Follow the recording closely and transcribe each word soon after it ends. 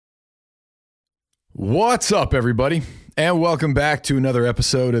What's up, everybody? And welcome back to another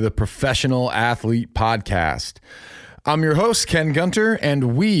episode of the Professional Athlete Podcast. I'm your host, Ken Gunter,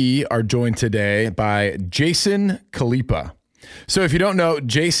 and we are joined today by Jason Khalipa. So if you don't know,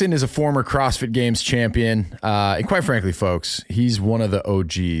 Jason is a former CrossFit Games champion. And quite frankly, folks, he's one of the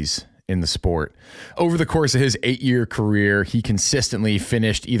OGs in the sport. Over the course of his 8-year career, he consistently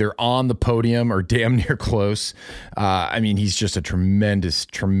finished either on the podium or damn near close. He's just a tremendous,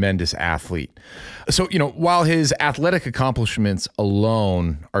 tremendous athlete. So, while his athletic accomplishments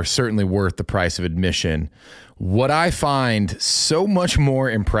alone are certainly worth the price of admission, what I find so much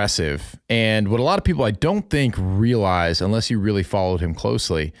more impressive, and what a lot of people I don't think realize unless you really followed him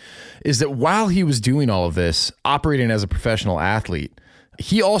closely, is that while he was doing all of this, operating as a professional athlete,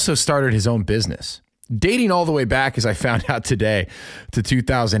 he also started his own business, dating all the way back, as I found out today, to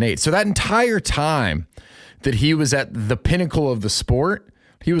 2008. So that entire time that he was at the pinnacle of the sport,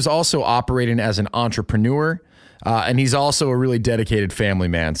 he was also operating as an entrepreneur, and he's also a really dedicated family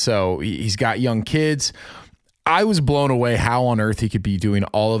man. So he's got young kids. I was blown away how on earth he could be doing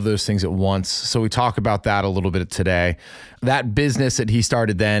all of those things at once. So we talk about that a little bit today. That business that he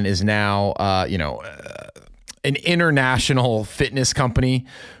started then is now, an international fitness company,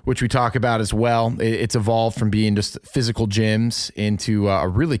 which we talk about as well. It's evolved from being just physical gyms into a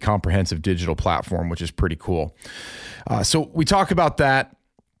really comprehensive digital platform, which is pretty cool. So we talk about that.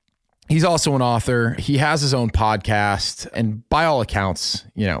 He's also an author. He has his own podcast, and by all accounts,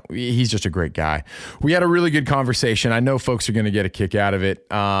 he's just a great guy. We had a really good conversation. I know folks are going to get a kick out of it.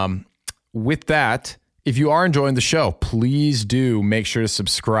 With that, if you are enjoying the show, please do make sure to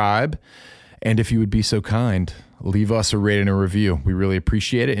subscribe. And if you would be so kind, leave us a rating and a review. We really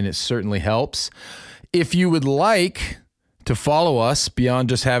appreciate it, and it certainly helps. If you would like to follow us beyond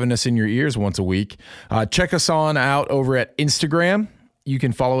just having us in your ears once a week, check us out over at Instagram. You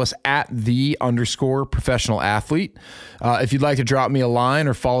can follow us at _professional athlete. If you'd like to drop me a line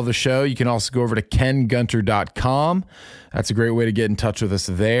or follow the show, you can also go over to kengunter.com. That's a great way to get in touch with us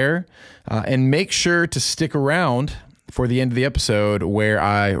there. And make sure to stick around for the end of the episode where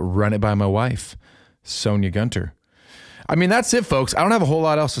I run it by my wife, Sonia Gunter. That's it, folks. I don't have a whole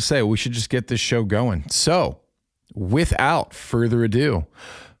lot else to say. We should just get this show going. So without further ado,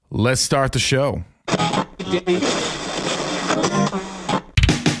 let's start the show. I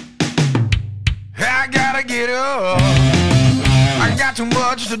gotta get up. I got too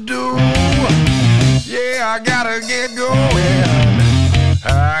much to do. Yeah, I gotta get going.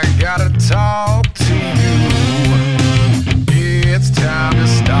 I gotta talk to you. It's time to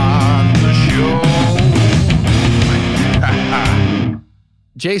start the show.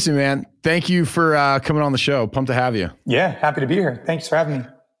 Jason, man, thank you for coming on the show. Pumped to have you. Yeah, happy to be here. Thanks for having me.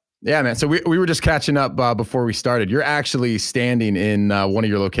 Yeah, man. So we were just catching up before we started. You're actually standing in one of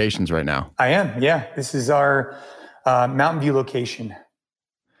your locations right now. I am, yeah. This is our Mountain View location.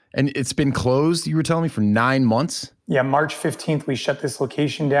 And it's been closed, you were telling me, for 9 months? Yeah, March 15th, we shut this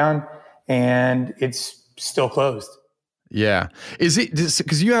location down, and it's still closed. Yeah. Is it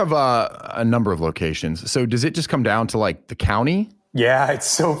because you have a number of locations? So does it just come down to like the county? Yeah, it's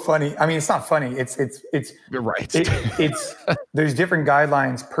so funny. It's not funny. It's You're right. It's there's different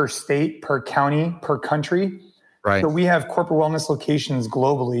guidelines per state, per county, per country. Right. So we have corporate wellness locations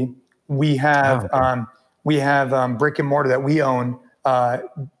globally. We have brick and mortar that we own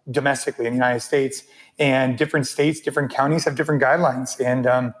domestically in the United States, and different states, different counties have different guidelines.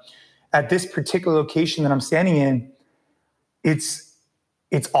 And at this particular location that I'm standing in, it's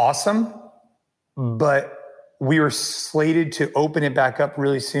awesome, but we were slated to open it back up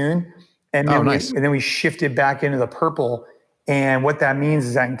really soon. And then, and then we shifted back into the purple. And what that means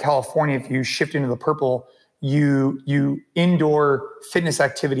is that in California, if you shift into the purple, you indoor fitness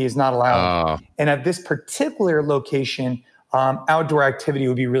activity is not allowed. And at this particular location, outdoor activity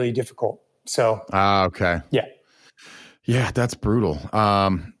would be really difficult. So, okay. Yeah. Yeah, that's brutal.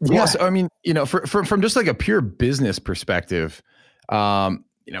 Yeah. So, from just like a pure business perspective, how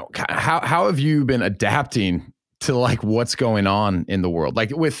have you been adapting to like what's going on in the world?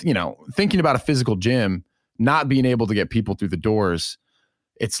 Like with, thinking about a physical gym, not being able to get people through the doors,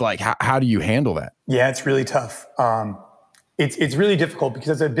 it's like, how do you handle that? Yeah, it's really tough. It's really difficult because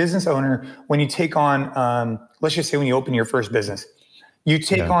as a business owner, when you take on, let's just say when you open your first business, you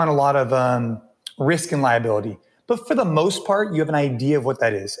take on a lot of risk and liability. But for the most part, you have an idea of what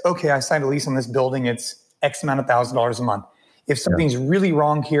that is. Okay, I signed a lease on this building. It's X amount of $1,000 a month. If something's really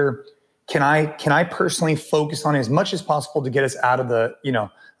wrong here, can I personally focus on as much as possible to get us out of the,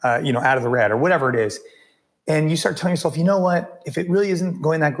 out of the red or whatever it is? And you start telling yourself, you know what? If it really isn't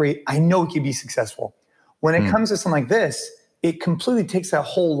going that great, I know it could be successful. When it comes to something like this, it completely takes that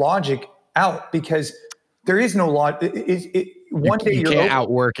whole logic out because there is no law. One day you you're can't open.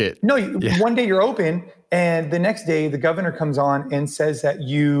 outwork it. No, one day you're open, and the next day the governor comes on and says that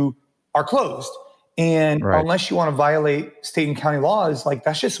you are closed. And unless you want to violate state and county laws, like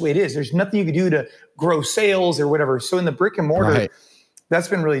that's just the way it is. There's nothing you can do to grow sales or whatever. So in the brick and mortar, that's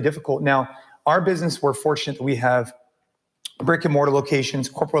been really difficult. Now, our business, we're fortunate that we have brick and mortar locations,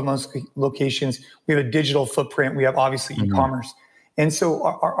 corporate locations. We have a digital footprint. We have obviously e-commerce. And so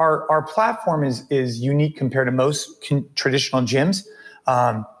our platform is unique compared to most traditional gyms.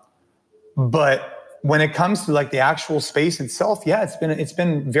 But when it comes to like the actual space itself, it's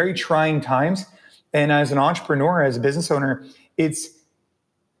been very trying times. And as an entrepreneur, as a business owner,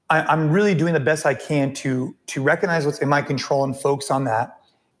 I'm really doing the best I can to recognize what's in my control and focus on that.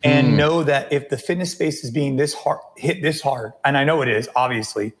 And know that if the fitness space is being hit this hard, and I know it is,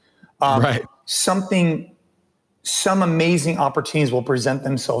 obviously, some amazing opportunities will present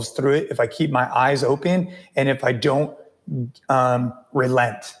themselves through it if I keep my eyes open and if I don't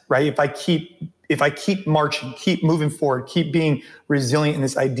relent, right? If I keep marching, keep moving forward, keep being resilient in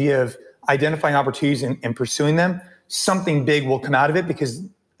this idea of identifying opportunities and pursuing them, something big will come out of it, because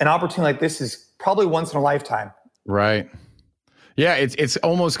an opportunity like this is probably once in a lifetime. Right. Yeah, it's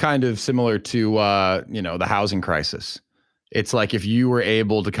almost kind of similar to the housing crisis. It's like if you were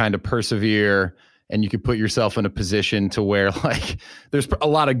able to kind of persevere and you could put yourself in a position to where like there's a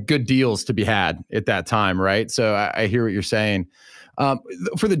lot of good deals to be had at that time, right? So I hear what you're saying.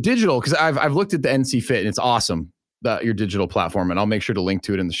 For the digital, because I've looked at the NCFIT and it's awesome, your digital platform, and I'll make sure to link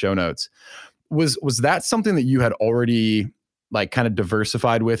to it in the show notes. Was that something that you had already like kind of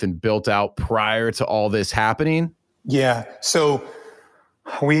diversified with and built out prior to all this happening? Yeah. So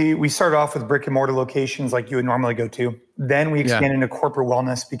we started off with brick and mortar locations like you would normally go to. Then we expanded into corporate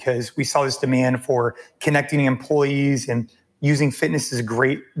wellness because we saw this demand for connecting employees, and using fitness is a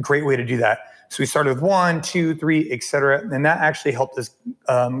great way to do that. So we started with 1, 2, 3, et cetera. And that actually helped us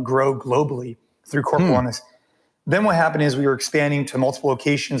grow globally through corporate wellness. Then what happened is we were expanding to multiple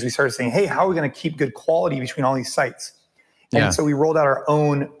locations. We started saying, hey, how are we going to keep good quality between all these sites? And so we rolled out our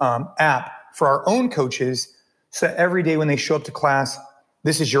own app for our own coaches. So every day when they show up to class,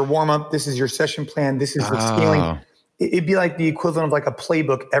 this is your warm-up, this is your session plan, this is the scaling. It'd be like the equivalent of like a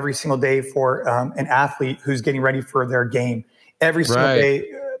playbook every single day for an athlete who's getting ready for their game. Every single day,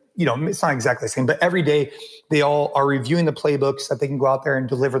 it's not exactly the same, but every day they all are reviewing the playbooks so that they can go out there and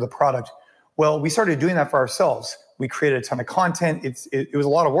deliver the product. Well, we started doing that for ourselves. We created a ton of content. It was a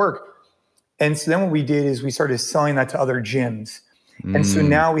lot of work. And so then what we did is we started selling that to other gyms. And so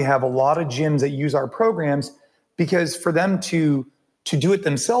now we have a lot of gyms that use our programs, because for them to do it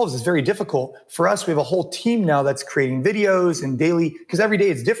themselves is very difficult. For us, we have a whole team now that's creating videos and daily, because every day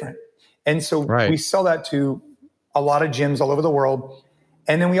it's different. And so we sell that to a lot of gyms all over the world.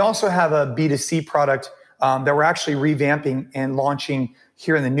 And then we also have a B2C product that we're actually revamping and launching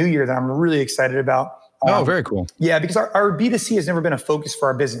here in the new year that I'm really excited about. Very cool. Yeah, because our B2C has never been a focus for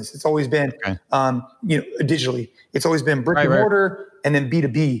our business. It's always been, digitally. It's always been brick and mortar and then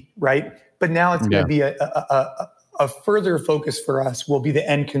B2B, right? But now it's going to be a further focus for us will be the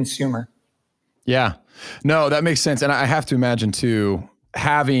end consumer. Yeah, no, that makes sense. And I have to imagine too,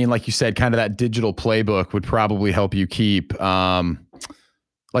 having, like you said, kind of that digital playbook would probably help you keep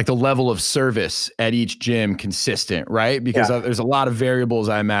like the level of service at each gym consistent, right? Because there's a lot of variables,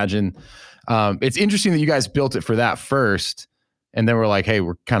 I imagine. It's interesting that you guys built it for that first, and then we're like, hey,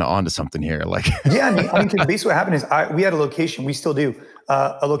 we're kind of onto something here. Like, I mean, basically what happened is we had a location, we still do,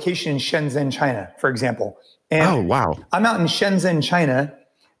 a location in Shenzhen, China, for example. And I'm out in Shenzhen, China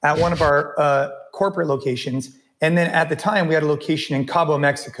at one of our corporate locations. And then at the time we had a location in Cabo,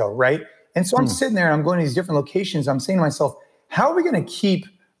 Mexico, right? And so I'm sitting there and I'm going to these different locations. I'm saying to myself, how are we going to keep,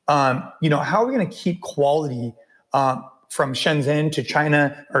 quality from Shenzhen to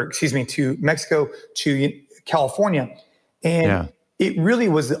China, to Mexico to California? And it really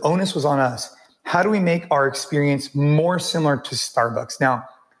was, the onus was on us. How do we make our experience more similar to Starbucks? Now,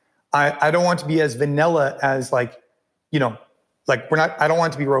 I don't want to be as vanilla as I don't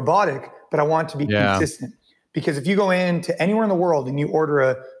want to be robotic, but I want to be consistent. Because if you go into anywhere in the world and you order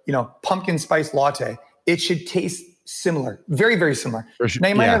a, pumpkin spice latte, it should taste similar, very, very similar. Now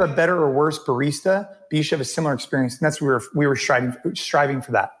you might have a better or worse barista, but you should have a similar experience. And that's what we were striving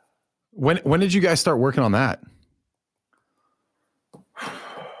for that. When did you guys start working on that?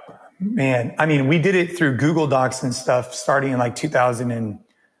 Man, I mean, we did it through Google Docs and stuff starting in like 2000 and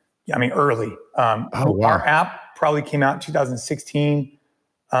early. Our app probably came out in 2016.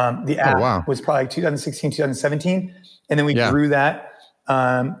 The app was probably 2016, 2017. And then we grew that.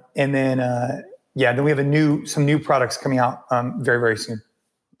 Then we have some new products coming out very, very soon.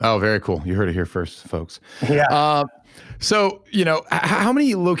 Oh, very cool. You heard it here first, folks. Yeah. So, how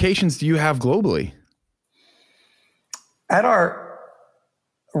many locations do you have globally?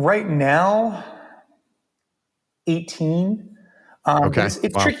 Right now, 18. Okay. But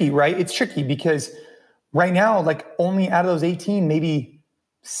it's tricky, right? It's tricky because right now, like only out of those 18, maybe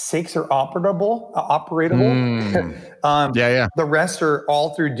 6 are operatable. Yeah. The rest are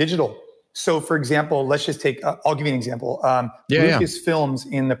all through digital. So for example, let's just take, I'll give you an example. Lucas Films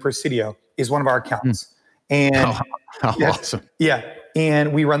in the Presidio is one of our accounts. And how awesome. Yeah.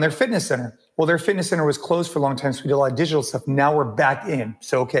 And we run their fitness center. Well, their fitness center was closed for a long time, so we did a lot of digital stuff. Now we're back in.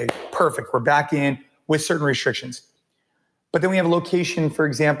 So, okay, perfect. We're back in with certain restrictions. But then we have a location, for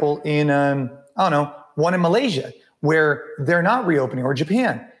example, in, one in Malaysia where they're not reopening, or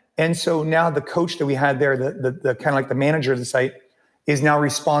Japan. And so now the coach that we had there, the kind of like the manager of the site, is now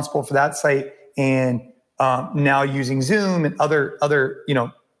responsible for that site and now using Zoom and other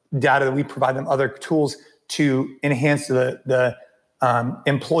data that we provide them, other tools to enhance the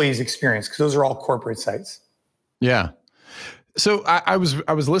employees' experience, because those are all corporate sites. Yeah. So I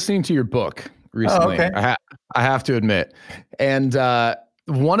was listening to your book recently. Oh, okay. I have to admit, and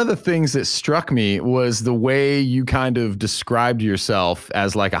one of the things that struck me was the way you kind of described yourself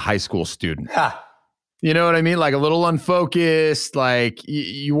as like a high school student. You know what I mean? Like a little unfocused, like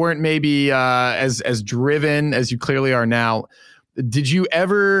you weren't maybe as driven as you clearly are now. Did you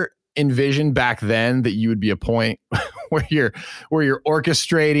ever envision back then that you would be a point where you're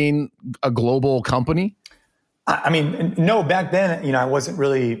orchestrating a global company? I mean, no, back then, I wasn't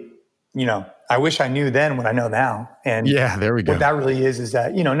really, I wish I knew then what I know now. And yeah, there we go. What that really is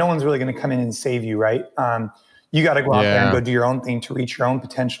that, no one's really going to come in and save you, right? You got to go out there and go do your own thing to reach your own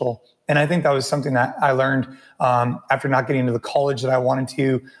potential. And I think that was something that I learned after not getting into the college that I wanted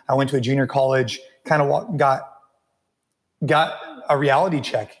to. I went to a junior college, kind of got a reality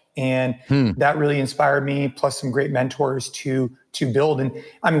check. And that really inspired me, plus some great mentors to build. And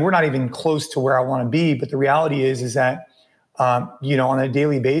I mean, we're not even close to where I want to be, but the reality is that, on a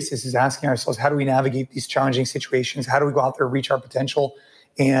daily basis is asking ourselves, how do we navigate these challenging situations? How do we go out there, reach our potential,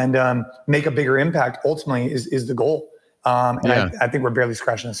 and make a bigger impact? Ultimately is the goal. I think we're barely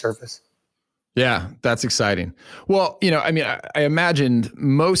scratching the surface. Yeah, that's exciting. Well, I imagined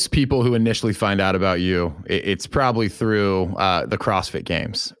most people who initially find out about you, it's probably through the CrossFit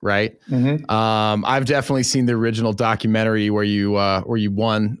Games, right? Mm-hmm. I've definitely seen the original documentary where you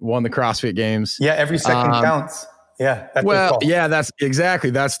won the CrossFit Games. Yeah, every second counts. Yeah. That's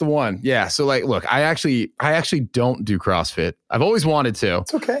the one. Yeah. So like, look, I actually don't do CrossFit. I've always wanted to.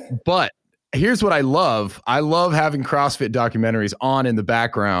 It's okay. But here's what I love. I love having CrossFit documentaries on in the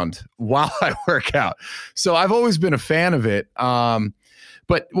background while I work out. So I've always been a fan of it.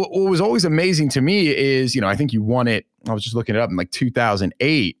 But what was always amazing to me is, I think you won it. I was just looking it up in like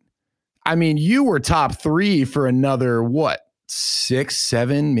 2008. I mean, you were top 3 for another, 6,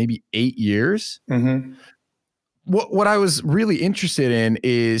 7, maybe 8 years. Mm-hmm. What I was really interested in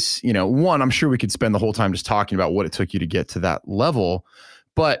is, one, I'm sure we could spend the whole time just talking about what it took you to get to that level.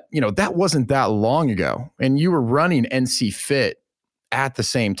 But, that wasn't that long ago. And you were running NCFIT at the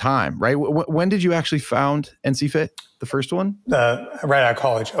same time, right? When did you actually found NCFIT, the first one? Right out of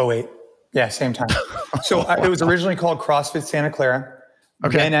college, 08. Yeah, same time. So it was originally called CrossFit Santa Clara.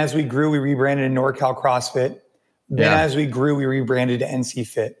 Okay. Then as we grew, we rebranded to NorCal CrossFit. Then as we grew, we rebranded to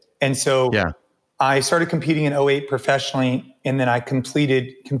NCFIT. And so I started competing in 08 professionally, and then I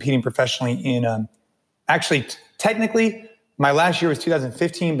completed competing professionally in, technically, my last year was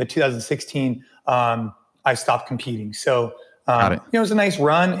 2015, but 2016, I stopped competing. So, it was a nice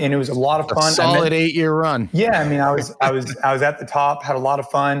run, and it was a lot of fun. A solid 8-year run. Yeah, I mean, I was at the top, had a lot of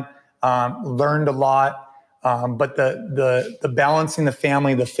fun, learned a lot, but the balancing the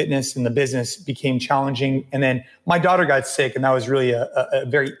family, the fitness, and the business became challenging. And then my daughter got sick, and that was really a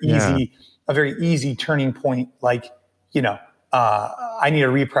very easy turning point. Like, I need to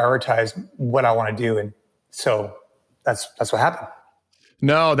reprioritize what I want to do, and so. That's what happened.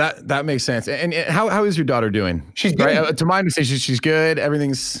 No, that makes sense. And how is your daughter doing? She's good. Right? To my understanding, she's good.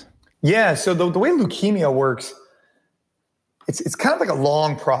 Everything's. Yeah. So the way leukemia works, it's kind of like a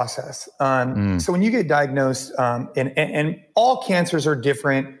long process. So when you get diagnosed, and all cancers are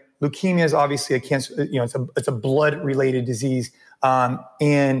different. Leukemia is obviously a cancer. It's a blood related disease,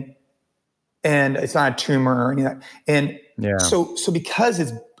 and it's not a tumor or anything. And so because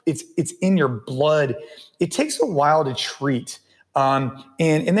it's in your blood, it takes a while to treat. And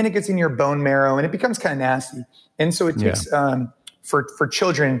then it gets in your bone marrow and it becomes kind of nasty. And so it takes, for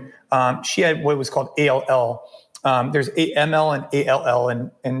children, she had what was called ALL. There's ML and ALL.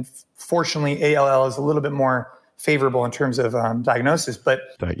 And fortunately, ALL is a little bit more favorable in terms of diagnosis. But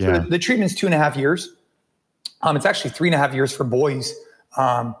yeah. so the treatment's 2.5 years. It's actually 3.5 years for boys.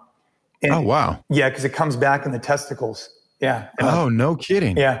 Oh, wow. Yeah, because it comes back in the testicles. Yeah. Oh, no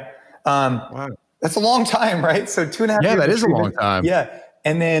kidding. Yeah. Wow. That's a long time, right? So 2.5 years. Yeah, that is a long time. Yeah.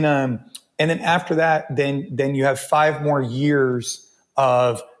 And then after that, then you have 5 more years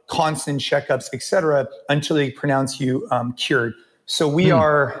of constant checkups, et cetera, until they pronounce you cured. So we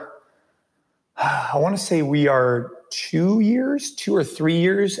are, I want to say we are 2 or 3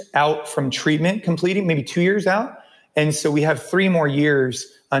 years out from treatment completing, maybe 2 years out. And so we have 3 more years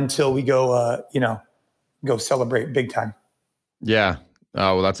until we go, go celebrate big time. Yeah.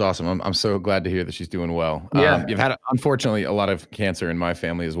 Oh, well, that's awesome. I'm so glad to hear that she's doing well. Yeah. You've had, unfortunately, a lot of cancer in my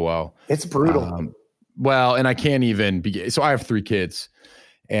family as well. It's brutal. Well, and I can't even begin. So I have 3 kids,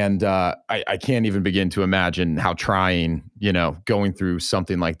 and I can't even begin to imagine how trying, going through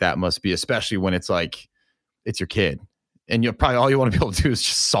something like that must be, especially when it's like, it's your kid and you probably all you want to be able to do is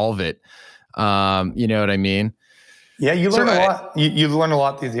just solve it. You know what I mean? Yeah, you learn a lot. You learn a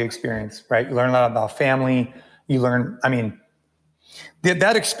lot through the experience, right? You learn a lot about family. You learn,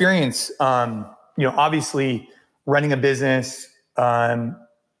 that experience, obviously running a business,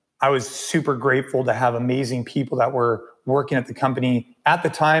 I was super grateful to have amazing people that were working at the company at the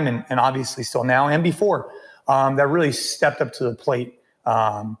time and obviously still now and before, that really stepped up to the plate.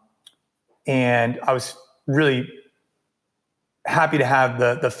 And I was really happy to have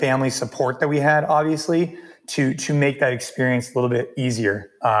the family support that we had, obviously, to make that experience a little bit easier.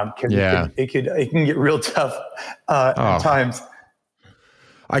 Because it can get real tough at times.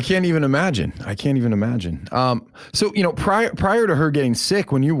 I can't even imagine. So, prior to her getting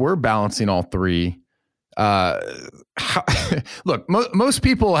sick, when you were balancing all 3, look, most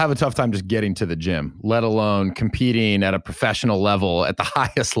people have a tough time just getting to the gym, let alone competing at a professional level, at the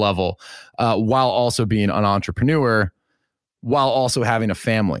highest level, while also being an entrepreneur, while also having a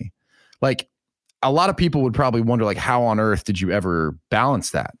family. Like, a lot of people would probably wonder, like, how on earth did you ever balance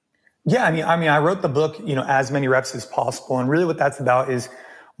that? Yeah, I wrote the book, As Many Reps as Possible, and really what that's about is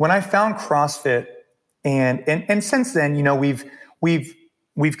when I found CrossFit, and since then, we've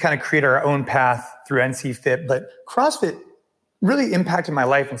kind of created our own path through NCFIT, but CrossFit really impacted my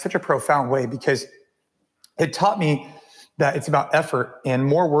life in such a profound way because it taught me that it's about effort and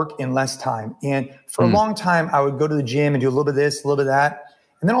more work in less time. And for a long time, I would go to the gym and do a little bit of this, a little bit of that.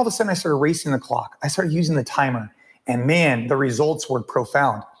 And then all of a sudden I started racing the clock. I started using the timer, and man, the results were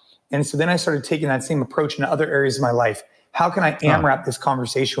profound. And so then I started taking that same approach in other areas of my life. How can I AMRAP this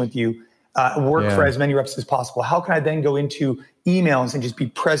conversation with you? Work for as many reps as possible. How can I then go into emails and just be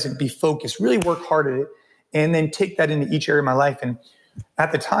present, be focused, really work hard at it, and then take that into each area of my life? And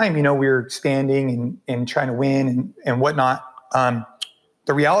at the time, we were expanding and trying to win and whatnot. The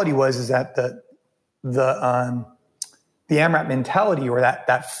reality is that the AMRAP mentality, or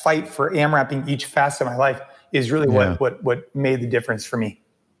that fight for AMRAPing each facet of my life, is really what made the difference for me.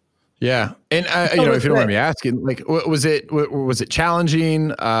 Yeah. And if you don't mind me asking, like, was it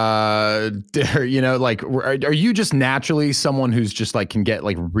challenging? Are you just naturally someone who's just like, can get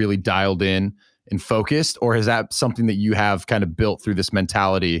like really dialed in and focused, or is that something that you have kind of built through this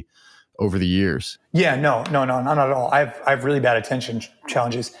mentality over the years? Yeah, no, not at all. I have really bad attention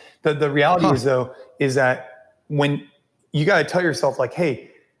challenges. The reality is that when you got to tell yourself, like,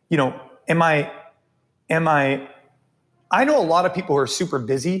 hey, I know a lot of people who are super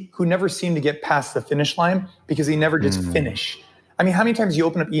busy who never seem to get past the finish line because they never just finish. How many times you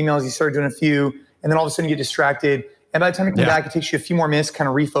open up emails, you start doing a few, and then all of a sudden you get distracted. And by the time you come back, it takes you a few more minutes to kind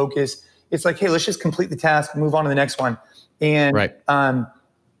of refocus. It's like, hey, let's just complete the task and move on to the next one. And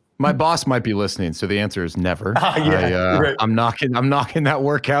my boss might be listening, so the answer is never. Right. I'm knocking that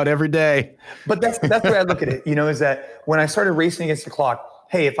workout every day. But that's the way I look at it, is that when I started racing against the clock,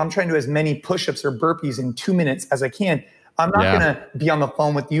 hey, if I'm trying to do as many push-ups or burpees in 2 minutes as I can, I'm not going to be on the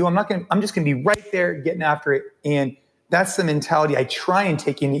phone with you. I'm just going to be right there getting after it. And that's the mentality I try and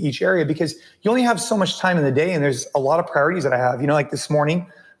take into each area, because you only have so much time in the day, and there's a lot of priorities that I have. Like this morning,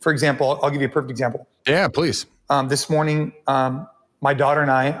 for example, I'll give you a perfect example. Yeah, please. This morning, my daughter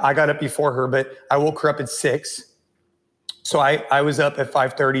and I got up before her, but I woke her up at 6. So I was up at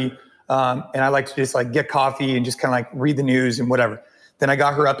 5:30, and I like to just like get coffee and just kind of like read the news and whatever. Then I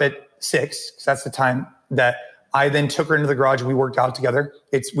got her up at 6, because that's the time that I then took her into the garage and we worked out together.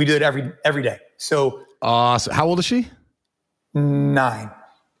 We do it every day. So awesome. How old is she? 9.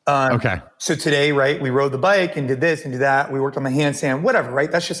 Okay. So today, right, we rode the bike and did this and did that. We worked on the handstand, whatever, right?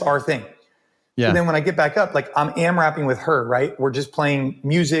 That's just our thing. Yeah. So then when I get back up, like I'm AMRAPing with her, right? We're just playing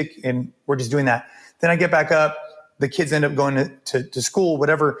music and we're just doing that. Then I get back up. the kids end up going to school,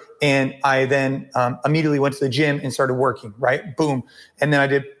 whatever. And I then immediately went to the gym and started working, right? Boom. And then I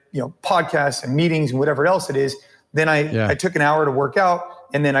did, podcasts and meetings and whatever else it is. Then I took an hour to work out,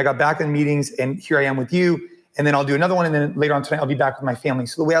 and then I got back in meetings, and here I am with you. And then I'll do another one. And then later on tonight, I'll be back with my family.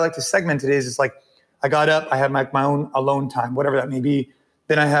 So the way I like to segment it is like, I got up, I had my own alone time, whatever that may be.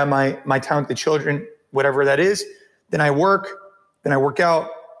 Then I have my time with the children, whatever that is. Then I work, then I work out,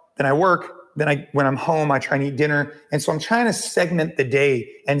 then I work. Then when I'm home, I try and eat dinner. And so I'm trying to segment the day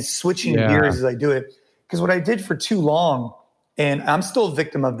and switching gears as I do it. Because what I did for too long, and I'm still a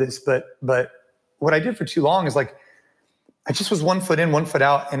victim of this, but what I did for too long is like, I just was 1 foot in, 1 foot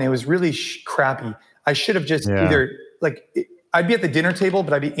out, and it was really crappy. I should have just either I'd be at the dinner table,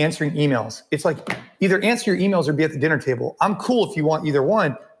 but I'd be answering emails. It's like either answer your emails or be at the dinner table. I'm cool if you want either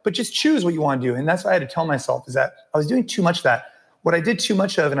one, but just choose what you want to do. And that's what I had to tell myself, is that I was doing too much of that. What I did too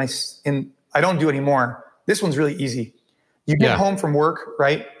much of, and I don't do anymore. This one's really easy. You get home from work,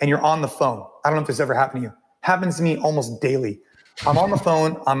 right? And you're on the phone. I don't know if this ever happened to you. Happens to me almost daily. I'm on the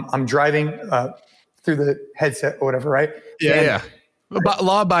phone. I'm driving through the headset or whatever, right?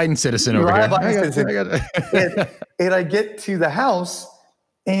 Law-abiding citizen over here. And I get to the house,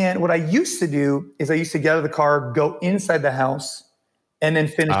 and what I used to do is I used to get out of the car, go inside the house, and then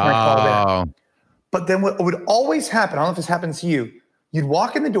finish my call there. But then what would always happen, I don't know if this happens to you, you'd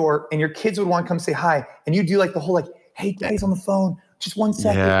walk in the door and your kids would want to come say hi, and you do like the whole hey, daddy's on the phone, just 1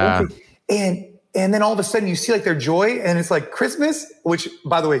 second. Yeah. And then all of a sudden you see like their joy, and it's like Christmas, which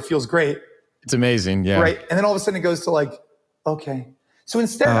by the way feels great. It's amazing, yeah. Right, and then all of a sudden it goes to like, okay. So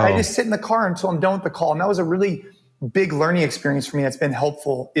instead, I just sit in the car until I'm done with the call. And that was a really big learning experience for me that's been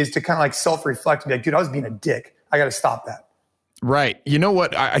helpful, is to kind of like self-reflect and be like, dude, I was being a dick. I got to stop that. Right. You know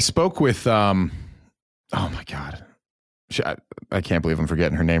what? I spoke with, oh my God. I can't believe I'm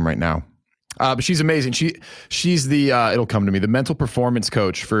forgetting her name right now. But she's amazing. She's the, it'll come to me, the mental performance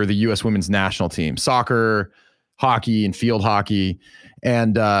coach for the U.S. women's national team, soccer, hockey, and field hockey.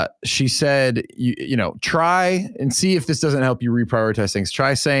 And she said, try and see if this doesn't help you reprioritize things.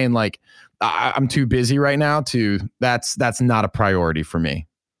 Try saying like, I'm too busy right now that's not a priority for me.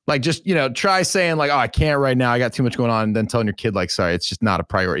 Like, just, try saying like, oh, I can't right now, I got too much going on. And then telling your kid like, sorry, it's just not a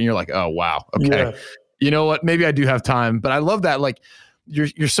priority. And you're like, oh, wow. Okay. Yeah. You know what? Maybe I do have time, but I love that. Like,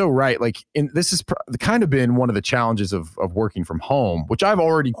 you're so right. Like, this is kind of been one of the challenges of working from home, which I've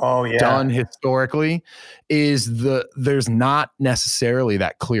already done historically, is there's not necessarily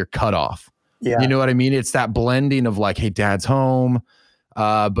that clear cutoff. Yeah. You know what I mean? It's that blending of like, hey, dad's home,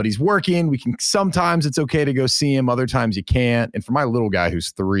 but he's working. Sometimes it's okay to go see him. Other times you can't. And for my little guy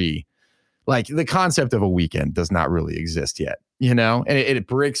who's 3, like the concept of a weekend does not really exist yet, and it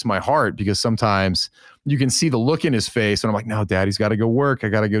breaks my heart, because sometimes you can see the look in his face and I'm like, no, daddy's got to go work. I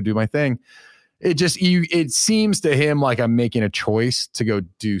got to go do my thing. It seems to him like I'm making a choice to go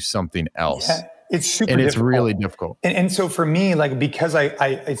do something else. Yeah, it's super and difficult. It's really difficult. And so for me, like, because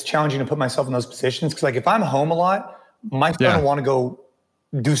it's challenging to put myself in those positions, because like if I'm home a lot, my son will want to go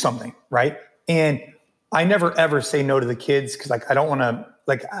do something, right? And I never ever say no to the kids, because like I don't want to,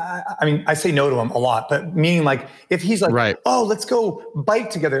 like, I say no to him a lot, but meaning like if he's like, oh, let's go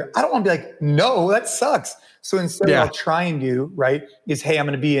bike together, I don't want to be like, no, that sucks. So instead what I'll try and do, right, is, hey, I'm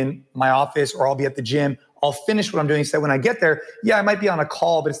going to be in my office or I'll be at the gym. I'll finish what I'm doing. So when I get there, I might be on a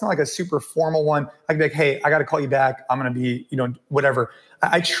call, but it's not like a super formal one. I can be like, hey, I got to call you back. I'm going to be, whatever.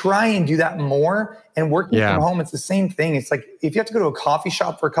 I try and do that more. And working from home, it's the same thing. It's like, if you have to go to a coffee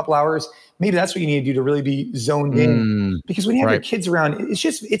shop for a couple hours, maybe that's what you need to do to really be zoned in. Because when you have your kids around,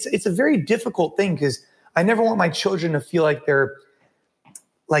 it's a very difficult thing, because I never want my children to feel like they're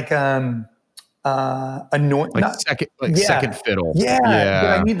like, annoying, second fiddle. Yeah.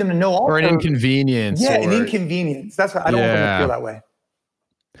 But I need them to know also, or an inconvenience. Yeah, an inconvenience. That's what I don't want them to feel that way.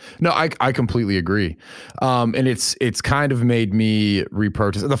 No, I completely agree. And it's kind of made me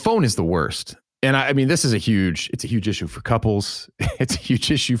reprioritize. The phone is the worst. And I mean, it's a huge issue for couples. It's a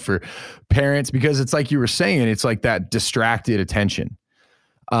huge issue for parents, because it's like you were saying, it's like that distracted attention.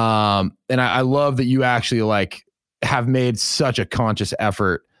 And I love that you actually like have made such a conscious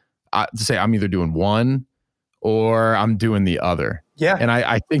effort to say, I'm either doing one or I'm doing the other. Yeah. And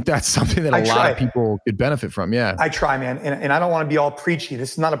I think that's something that a lot of people could benefit from. Yeah. I try, man. And I don't want to be all preachy.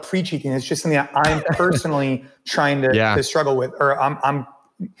 This is not a preachy thing. It's just something that I'm personally trying to struggle with, or I'm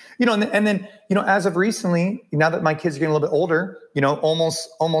and then, as of recently, now that my kids are getting a little bit older,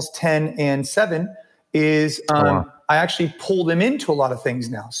 almost 10 and 7, is, I actually pull them into a lot of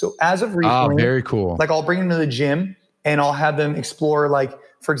things now. So as of recently, very cool. Like I'll bring them to the gym and I'll have them explore, like,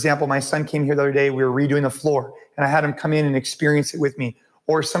 for example, my son came here the other day, we were redoing the floor and I had him come in and experience it with me.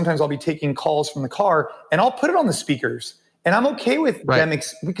 or sometimes I'll be taking calls from the car and I'll put it on the speakers. And I'm okay with them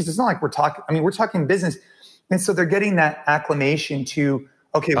because it's not like we're talking business. And so they're getting that acclimation to,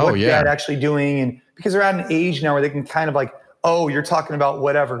 okay, what's dad actually doing? And because they're at an age now where they can kind of like, oh, you're talking about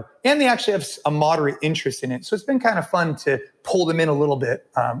whatever. And they actually have a moderate interest in it. So it's been kind of fun to pull them in a little bit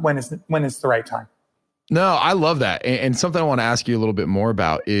when it's the right time. No, I love that. And something I want to ask you a little bit more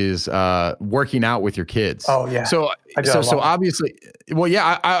about is working out with your kids. Oh, yeah. So obviously, well,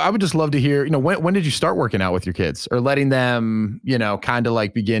 yeah, I would just love to hear, when did you start working out with your kids or letting them, kind of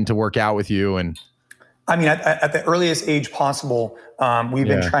like begin to work out with you? And I mean, at the earliest age possible, we've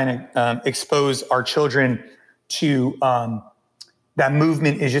been trying to expose our children to that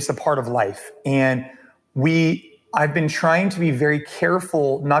movement is just a part of life. And I've been trying to be very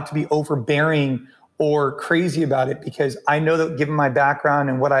careful not to be overbearing or crazy about it, because I know that given my background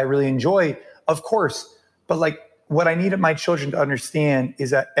and what I really enjoy, of course, but like what I needed my children to understand is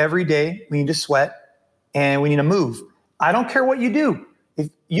that every day we need to sweat and we need to move. I don't care what you do. If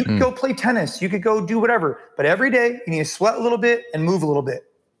you could go play tennis, you could go do whatever, but every day you need to sweat a little bit and move a little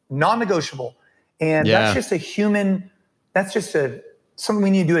bit, non-negotiable. And that's just something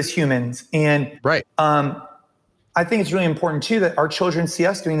we need to do as humans. And I think it's really important too that our children see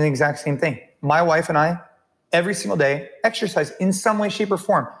us doing the exact same thing. My wife and I, every single day, exercise in some way, shape, or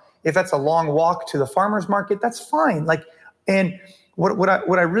form. If that's a long walk to the farmer's market, that's fine. And what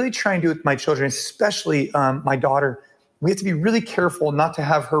I really try and do with my children, especially my daughter, we have to be really careful not to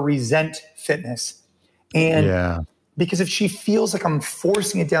have her resent fitness. And because if she feels like I'm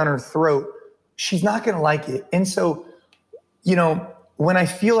forcing it down her throat, she's not going to like it. And so, when I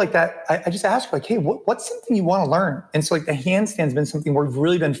feel like that, I just ask her, like, hey, what's something you want to learn? And so like the handstand's been something we've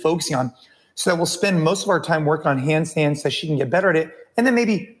really been focusing on, so that we'll spend most of our time working on handstands so she can get better at it. And then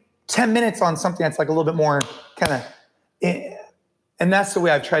maybe 10 minutes on something that's like a little bit more kind of, and that's the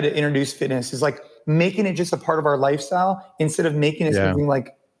way I've tried to introduce fitness, is like making it just a part of our lifestyle instead of making it something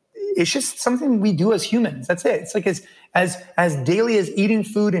like, it's just something we do as humans. That's it. It's like as daily as eating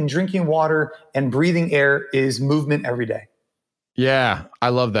food and drinking water and breathing air is movement every day. Yeah, I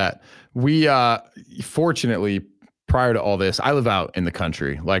love that. We fortunately, prior to all this, I live out in the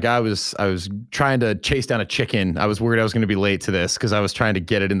country. Like I was trying to chase down a chicken. I was worried I was going to be late to this because I was trying to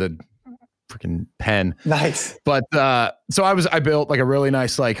get it in the freaking pen. Nice. But so I built like a really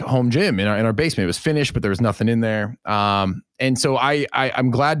nice like home gym in our basement. It was finished, but there was nothing in there. And so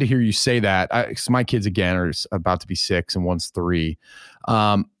I'm glad to hear you say that. 'Cause my kids again are about to be 6 and one's 3.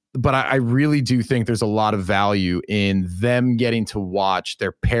 But I really do think there's a lot of value in them getting to watch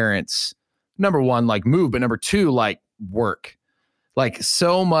their parents, number one, like move, but number two, like work. Like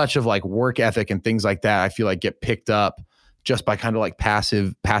so much of like work ethic and things like that, I feel like get picked up just by kind of like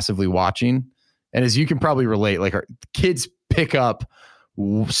passively watching. And as you can probably relate, like our kids pick up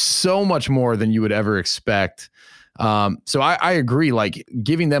so much more than you would ever expect. So I agree, like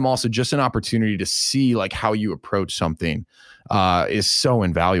giving them also just an opportunity to see like how you approach something is so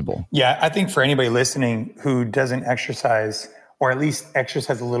invaluable. Yeah, I think for anybody listening who doesn't exercise, or at least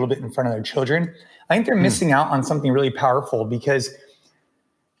exercise a little bit in front of their children, I think they're missing out on something really powerful, because,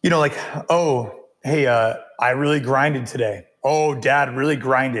 like, oh, hey, I really grinded today. Oh, dad really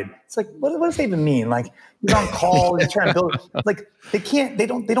grinded. It's like, what does that even mean? Like, you're on call, you're trying to build, like, they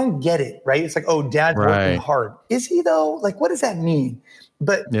don't get it, right? It's like, oh, dad's working hard. Is he though? Like, what does that mean?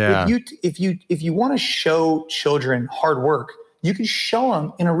 But if you want to show children hard work, you can show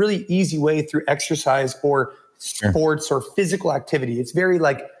them in a really easy way through exercise or sports or physical activity. It's very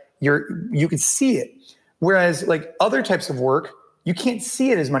like you can see it. Whereas like other types of work, you can't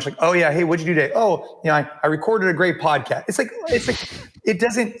see it as much. Like, oh yeah, hey, what'd you do today? Oh, I recorded a great podcast. It's like it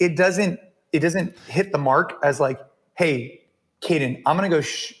doesn't hit the mark as like, hey, Caden, I'm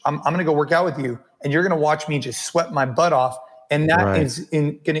gonna go work out with you, and you're gonna watch me just sweat my butt off. And that is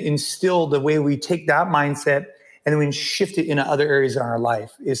going to instill the way we take that mindset and then we shift it into other areas in our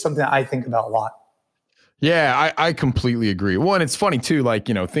life, is something that I think about a lot. Yeah, I completely agree. One, it's funny too, like,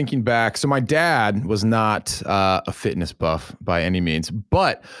 thinking back. So my dad was not a fitness buff by any means,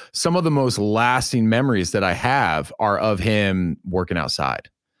 but some of the most lasting memories that I have are of him working outside,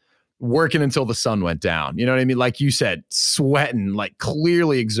 working until the sun went down. You know what I mean? Like you said, sweating, like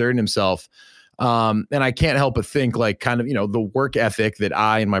clearly exerting himself. And I can't help but think like kind of, the work ethic that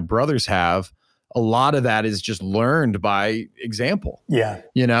I and my brothers have, a lot of that is just learned by example. Yeah.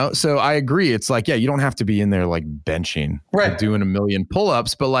 So I agree. It's like, yeah, you don't have to be in there like benching, like doing a million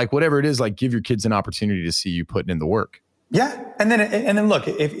pull-ups, but like whatever it is, like give your kids an opportunity to see you putting in the work. Yeah. And then look,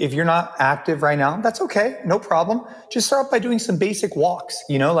 if you're not active right now, that's okay. No problem. Just start by doing some basic walks,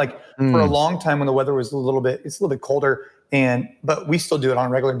 for a long time when the weather was it's a little bit colder. But we still do it on a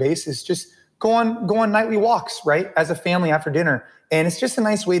regular basis. Just go on nightly walks, right? As a family after dinner. And it's just a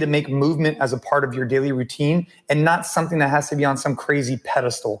nice way to make movement as a part of your daily routine and not something that has to be on some crazy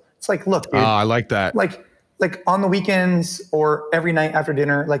pedestal. It's like, look, dude, I like that. Like on the weekends or every night after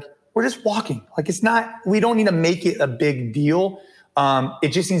dinner, like we're just walking. Like we don't need to make it a big deal. It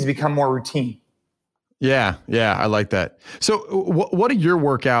just needs to become more routine. Yeah. I like that. So what do your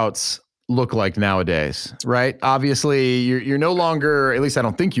workouts look like nowadays, right? Obviously you're no longer, at least I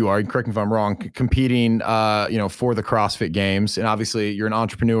don't think you are, correct me if I'm wrong, competing, for the CrossFit games. And obviously you're an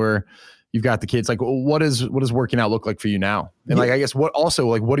entrepreneur, you've got the kids. Like what does working out look like for you now? And I guess what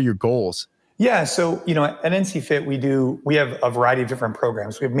are your goals? Yeah. So, at NCFIT, we have a variety of different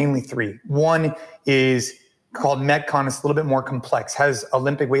programs. We have mainly 3. One is called Metcon. It's a little bit more complex, has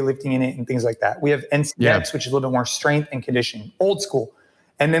Olympic weightlifting in it and things like that. We have NCX, which is a little bit more strength and conditioning, old school.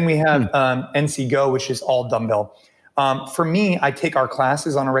 And then we have NC Go, which is all dumbbell. For me, I take our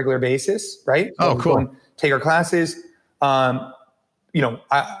classes on a regular basis, right? So cool. Take our classes. I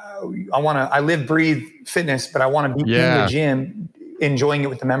live, breathe fitness, but I want to be in the gym, enjoying it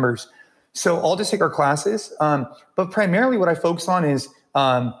with the members. So I'll just take our classes. But primarily what I focus on is,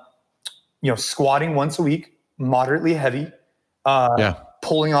 squatting once a week, moderately heavy,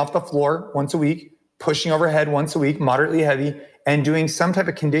 pulling off the floor once a week, pushing overhead once a week, moderately heavy, and doing some type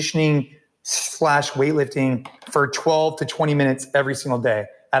of conditioning / weightlifting for 12 to 20 minutes every single day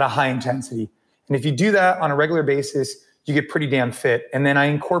at a high intensity. And if you do that on a regular basis, you get pretty damn fit. And then I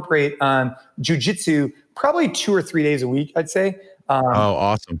incorporate jujitsu probably 2 or 3 days a week, I'd say.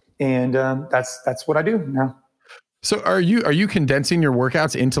 Awesome. And that's what I do now. So are you condensing your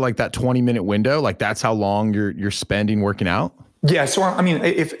workouts into like that 20-minute window? Like that's how long you're spending working out? Yeah. So,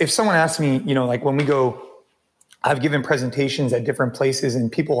 if someone asks me, like when we go, I've given presentations at different places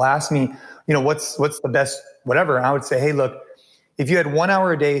and people ask me, what's the best, whatever. And I would say, hey, look, if you had 1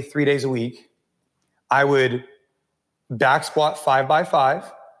 hour a day, 3 days a week, I would back squat 5 by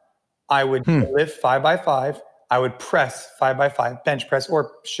 5. I would lift 5 by 5. I would press 5 by 5, bench press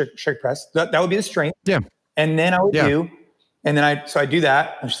or strict press. That would be the strength. Yeah. And then I would I do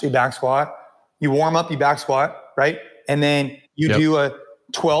that. I say back squat. You warm up, you back squat, right? And then you do a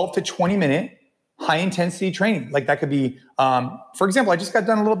 12 to 20 minute high intensity training. Like that could be, for example, I just got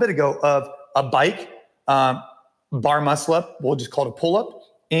done a little bit ago of a bike, bar muscle up. We'll just call it a pull up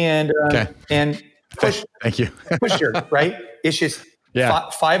and push. Thank you. Push jerk, right? It's just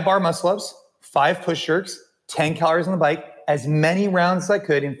 5 bar muscle ups, 5 push jerks, 10 calories on the bike, as many rounds as I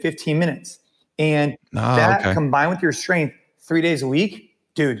could in 15 minutes. And combined with your strength 3 days a week,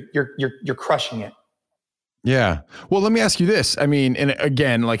 dude, you're crushing it. Yeah. Well, let me ask you this. And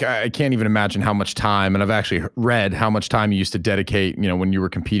again, like I can't even imagine how much time, and I've actually read how much time you used to dedicate, when you were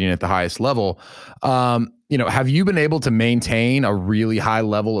competing at the highest level. Have you been able to maintain a really high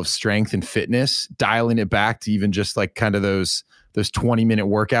level of strength and fitness, dialing it back to even just like kind of those 20-minute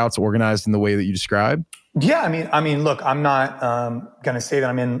workouts organized in the way that you described? Yeah. Look, I'm not going to say that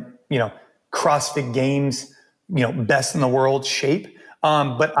I'm in, CrossFit Games, best in the world shape.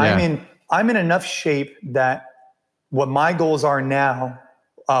 But I'm in enough shape that what my goals are now,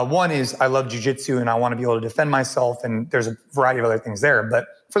 one is I love jujitsu and I want to be able to defend myself, and there's a variety of other things there. But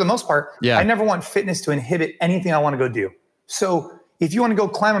for the most part, I never want fitness to inhibit anything I want to go do. So if you want to go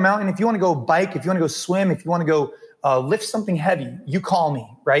climb a mountain, if you want to go bike, if you want to go swim, if you want to go lift something heavy, you call me,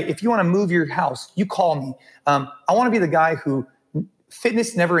 right? If you want to move your house, you call me. I want to be the guy who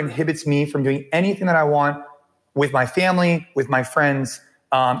fitness never inhibits me from doing anything that I want with my family, with my friends,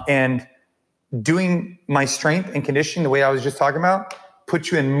 and doing my strength and conditioning the way I was just talking about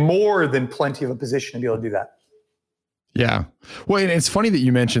puts you in more than plenty of a position to be able to do that. Yeah. Well, and it's funny that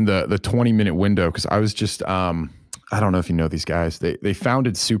you mentioned the 20-minute window, because I was just, I don't know if you know these guys. They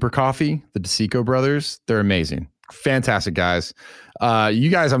founded Super Coffee, the DeSico brothers. They're amazing. Fantastic guys. You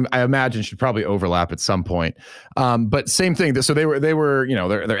guys, I imagine, should probably overlap at some point. But same thing. So they were,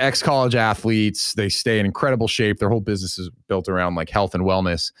 they're ex-college athletes. They stay in incredible shape. Their whole business is built around like health and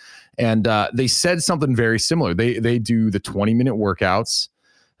wellness. And they said something very similar. They do the 20-minute workouts,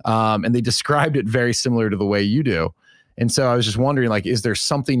 and they described it very similar to the way you do. And so I was just wondering, like, is there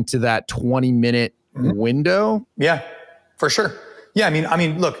something to that 20-minute window? Yeah, for sure. Yeah,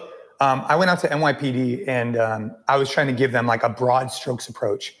 look, I went out to NYPD and I was trying to give them like a broad strokes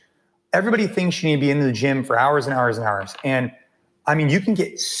approach. Everybody thinks you need to be in the gym for hours and hours and hours. And you can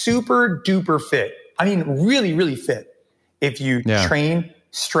get super duper fit. Really, really fit if you train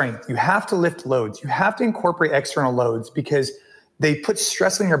strength. You have to lift loads. You have to incorporate external loads because they put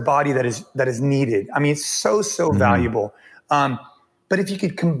stress on your body that is needed. It's so valuable. But if you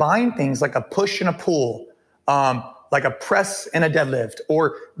could combine things like a push and a pull, like a press and a deadlift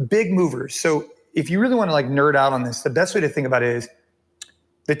or big movers. So if you really want to like nerd out on this, the best way to think about it is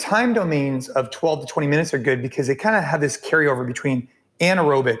the time domains of 12 to 20 minutes are good because they kind of have this carryover between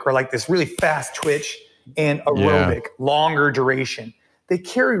anaerobic or like this really fast twitch and aerobic, longer duration. They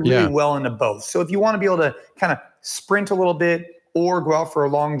carry really well into both. So if you want to be able to kind of sprint a little bit or go out for a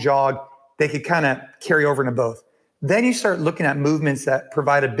long jog, they could kind of carry over into both. Then you start looking at movements that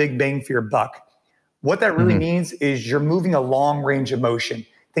provide a big bang for your buck. What that really means is you're moving a long range of motion.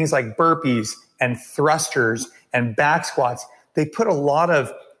 Things like burpees and thrusters and back squats, they put a lot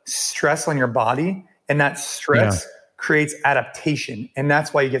of stress on your body, and that stress creates adaptation. And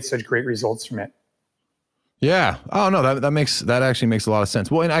that's why you get such great results from it. Yeah. Oh no, that actually makes a lot of sense.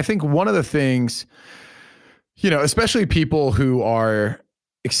 Well, and I think one of the things, especially people who are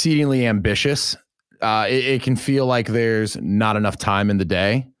exceedingly ambitious, it can feel like there's not enough time in the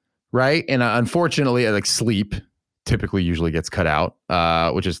day, right? And unfortunately, like sleep typically usually gets cut out,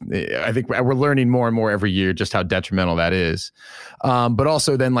 which is, I think we're learning more and more every year just how detrimental that is. But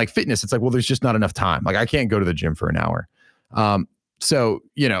also then like fitness, it's like, well, there's just not enough time. Like I can't go to the gym for an hour. So,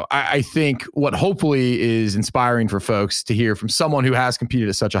 I think what hopefully is inspiring for folks to hear from someone who has competed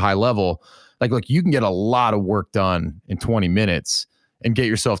at such a high level, like, look, you can get a lot of work done in 20 minutes and get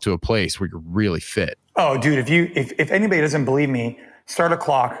yourself to a place where you're really fit. Oh, dude, if anybody doesn't believe me, start a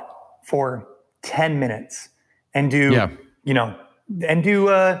clock for 10 minutes and do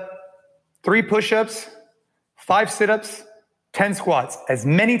 3 push-ups, 5 sit-ups, 10 squats, as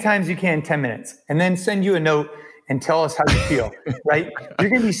many times as you can in 10 minutes, and then send you a note and tell us how you feel, right? You're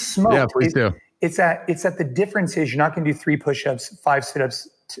going to be smoked. Yeah, please do. It's at the difference is you're not going to do 3 push-ups, 5 sit-ups,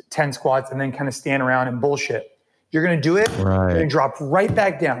 10 squats, and then kind of stand around and bullshit. You're going to do it. Right. You're going to drop right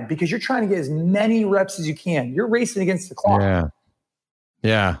back down because you're trying to get as many reps as you can. You're racing against the clock. Yeah.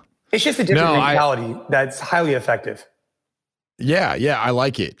 Yeah. It's just a different mentality that's highly effective. Yeah. Yeah. I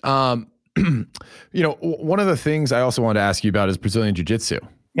like it. One of the things I also wanted to ask you about is Brazilian Jiu-Jitsu.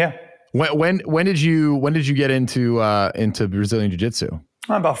 Yeah. When did you get into Brazilian Jiu-Jitsu?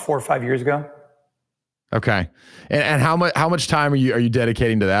 About 4 or 5 years ago. Okay. And how much time are you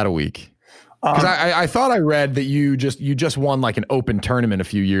dedicating to that a week? Because I thought I read that you just won like an open tournament a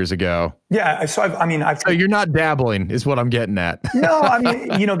few years ago. Yeah. So so you're not dabbling is what I'm getting at. No, I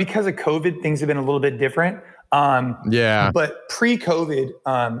mean, because of COVID, things have been a little bit different. But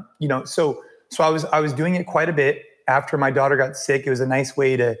pre-COVID, so I was doing it quite a bit after my daughter got sick. It was a nice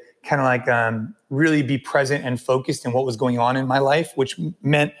way to kind of like really be present and focused in what was going on in my life, which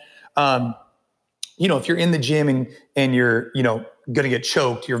meant, if you're in the gym and you're, going to get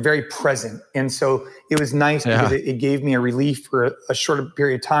choked, you're very present. And so it was nice because it gave me a relief for a shorter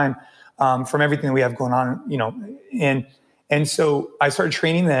period of time from everything that we have going on, and so I started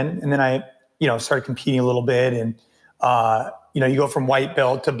training then, and then I, started competing a little bit, and, you go from white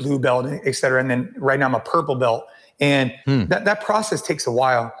belt to blue belt, et cetera. And then right now I'm a purple belt, and that process takes a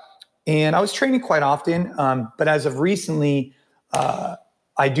while. And I was training quite often, but as of recently,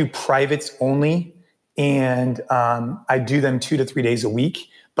 I do privates only, and I do them 2 to 3 days a week.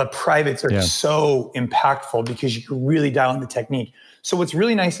 But privates are so impactful because you can really dial in the technique. So what's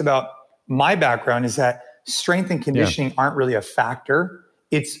really nice about my background is that strength and conditioning aren't really a factor.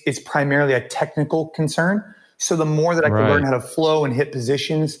 It's primarily a technical concern. So the more that I can learn how to flow and hit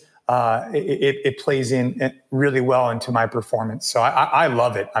positions, it plays in really well into my performance. So I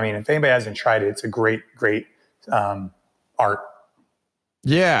love it. I mean, if anybody hasn't tried it, it's a great art.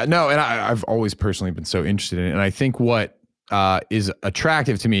 Yeah, no. And I've always personally been so interested in it. And I think what is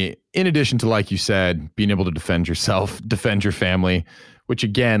attractive to me, in addition to, like you said, being able to defend yourself, defend your family, which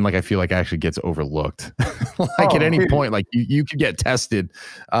again, like I feel like actually gets overlooked. At any point, like you could get tested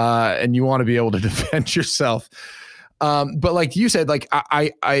and you want to be able to defend yourself. But like you said, like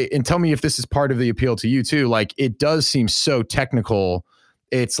I and tell me if this is part of the appeal to you too, like it does seem so technical.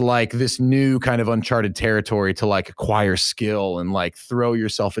 It's like this new kind of uncharted territory to like acquire skill and like throw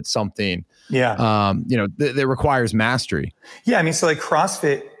yourself at something. Yeah. That requires mastery. Yeah. I mean, so like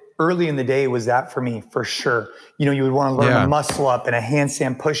CrossFit early in the day was that for me, for sure. You would want to learn a muscle up and a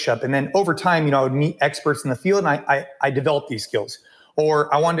handstand push up. And then over time, I would meet experts in the field, and I developed these skills.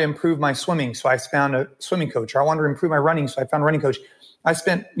 Or I wanted to improve my swimming, so I found a swimming coach. Or I wanted to improve my running, so I found a running coach. I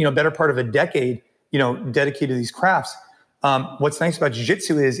spent, better part of a decade, dedicated to these crafts. What's nice about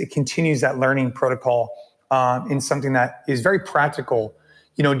jiu-jitsu is it continues that learning protocol in something that is very practical.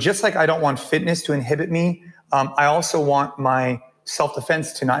 Just like I don't want fitness to inhibit me, I also want my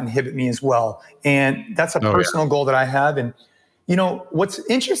self-defense to not inhibit me as well. And that's a personal goal that I have. And, what's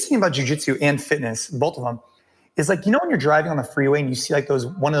interesting about jiu-jitsu and fitness, both of them, is like, when you're driving on the freeway and you see like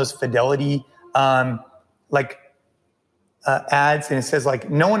one of those fidelity, like ads, and it says like,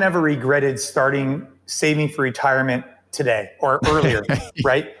 no one ever regretted starting saving for retirement today or earlier,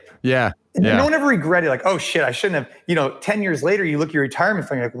 right? Yeah. And no one ever regretted like, oh shit, I shouldn't have, 10 years later, you look at your retirement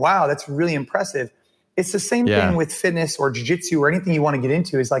fund, you're like, wow, that's really impressive. It's the same thing with fitness or jiu-jitsu or anything you want to get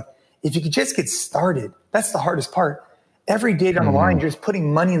into. Is like, if you could just get started, that's the hardest part. Every day down the line, you're just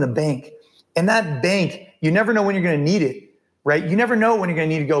putting money in the bank. And that bank, you never know when you're going to need it, right? You never know when you're going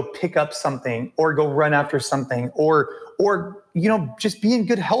to need to go pick up something or go run after something or just be in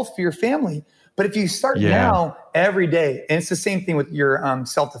good health for your family. But if you start now, every day, and it's the same thing with your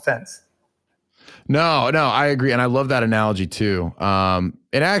self-defense. No, I agree. And I love that analogy too. And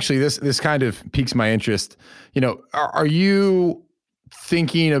actually this kind of piques my interest. Are you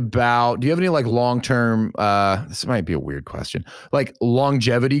thinking about, do you have any like long-term, this might be a weird question, like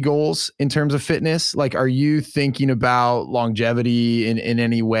longevity goals in terms of fitness? Like, are you thinking about longevity in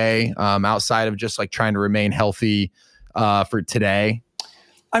any way outside of just like trying to remain healthy for today?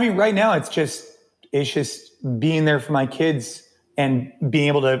 I mean, right now it's just being there for my kids and being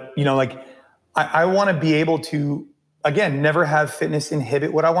able to, I want to be able to, again, never have fitness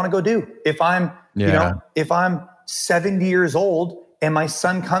inhibit what I want to go do. If I'm, if I'm 70 years old and my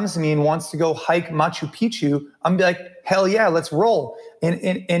son comes to me and wants to go hike Machu Picchu, I'm be like, hell yeah, let's roll.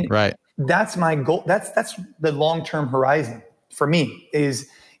 And right. That's my goal. That's the long-term horizon for me is,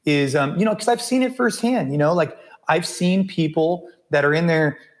 because I've seen it firsthand, like I've seen people that are in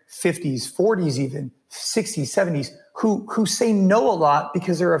their 50s, 40s, even 60s, 70s, who say no a lot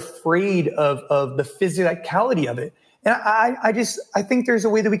because they're afraid of the physicality of it. And I think there's a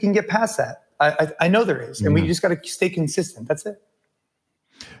way that we can get past that. I know there is, and we just got to stay consistent. That's it.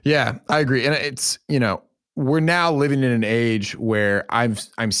 Yeah, I agree. And it's, we're now living in an age where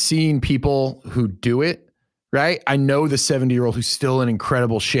I'm seeing people who do it, right? I know the 70-year-old who's still in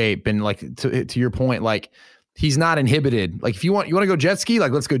incredible shape. And like, to your point, like he's not inhibited. Like if you want to go jet ski,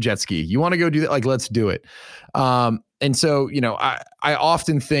 like let's go jet ski. You want to go do that? Like, let's do it. And so, I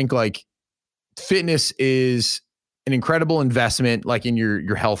often think like fitness is an incredible investment, like in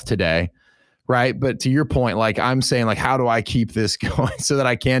your health today. Right. But to your point, like I'm saying, like, how do I keep this going so that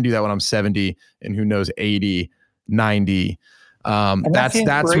I can do that when I'm 70 and who knows, 80, 90. That's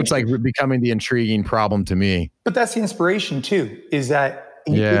what's like becoming the intriguing problem to me. But that's the inspiration too, is that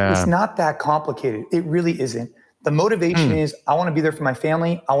it's not that complicated. It really isn't. The motivation is I want to be there for my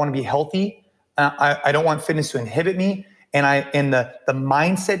family. I want to be healthy. I don't want fitness to inhibit me. And the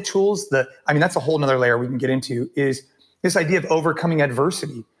mindset tools, that's a whole nother layer we can get into, is this idea of overcoming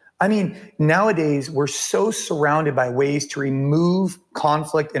adversity. I mean, nowadays we're so surrounded by ways to remove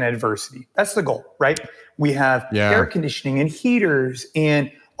conflict and adversity. That's the goal, right? We have air conditioning and heaters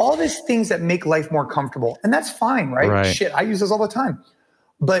and all these things that make life more comfortable. And that's fine, right? Shit, I use those all the time.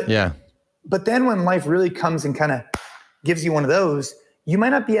 But then when life really comes and kind of gives you one of those, you might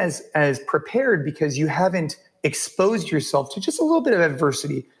not be as prepared because you haven't exposed yourself to just a little bit of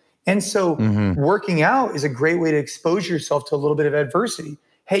adversity. And so working out is a great way to expose yourself to a little bit of adversity.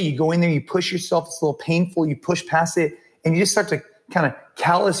 Hey, you go in there, you push yourself, it's a little painful, you push past it, and you just start to kind of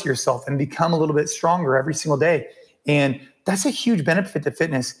callous yourself and become a little bit stronger every single day. And that's a huge benefit to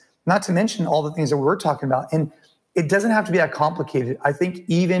fitness, not to mention all the things that we're talking about. And it doesn't have to be that complicated. I think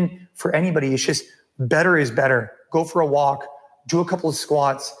even for anybody, it's just better is better. Go for a walk, do a couple of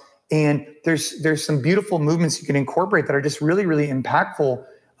squats, and there's some beautiful movements you can incorporate that are just really, really impactful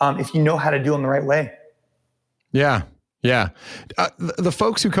if you know how to do them the right way. Yeah. Yeah. The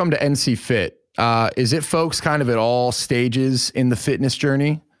folks who come to NCFIT, is it folks kind of at all stages in the fitness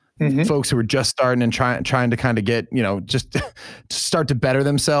journey? Folks who are just starting and trying to kind of get, just start to better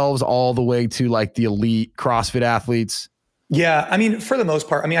themselves all the way to like the elite CrossFit athletes? Yeah. I mean, for the most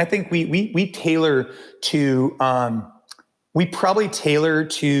part, I think we tailor to, we probably tailor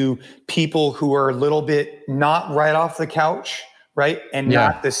to people who are a little bit not right off the couch, right? And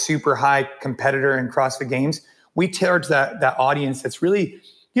not the super high competitor in CrossFit Games. We tailor to that audience that's really,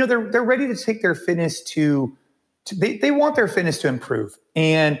 they're ready to take their fitness they want their fitness to improve.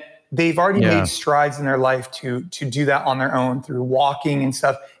 And they've already made strides in their life to do that on their own through walking and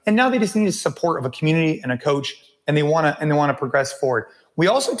stuff. And now they just need the support of a community and a coach, and they want to progress forward. We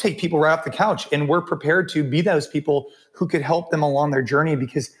also take people right off the couch, and we're prepared to be those people who could help them along their journey.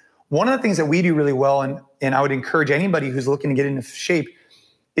 Because one of the things that we do really well, and I would encourage anybody who's looking to get into shape,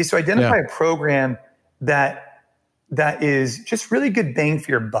 is to identify a program that is just really good bang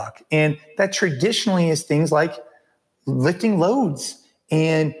for your buck. And that traditionally is things like lifting loads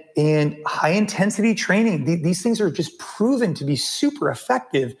and high intensity training. These things are just proven to be super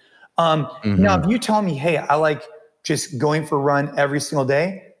effective. Now, if you tell me, hey, I like just going for a run every single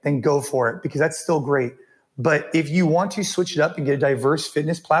day, then go for it, because that's still great. But if you want to switch it up and get a diverse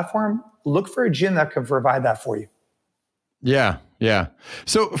fitness platform, look for a gym that can provide that for you. Yeah. Yeah.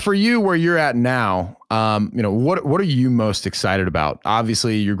 So for you, where you're at now, what are you most excited about?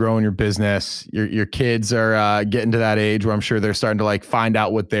 Obviously you're growing your business, your kids are getting to that age where I'm sure they're starting to like find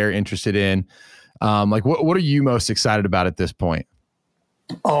out what they're interested in. What are you most excited about at this point?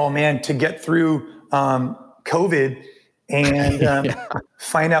 Oh man, to get through COVID and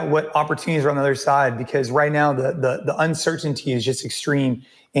find out what opportunities are on the other side, because right now the uncertainty is just extreme,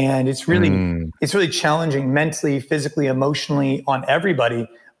 and it's really challenging mentally, physically, emotionally on everybody.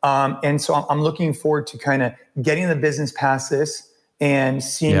 And so I'm looking forward to kind of getting the business past this and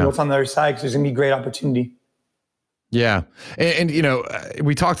seeing what's on the other side, because there's going to be great opportunity. Yeah. And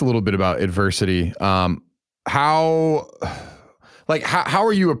we talked a little bit about adversity. How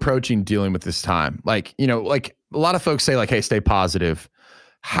are you approaching dealing with this time? Like a lot of folks say like, hey, stay positive.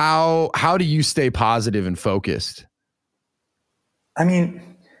 How do you stay positive and focused? I mean,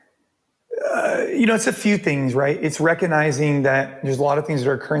 it's a few things, right? It's recognizing that there's a lot of things that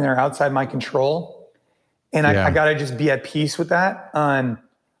are occurring that are outside my control. And I got to just be at peace with that.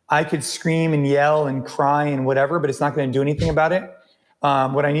 I could scream and yell and cry and whatever, but it's not going to do anything about it.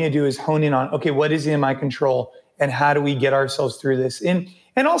 What I need to do is hone in on, okay, what is in my control and how do we get ourselves through this? And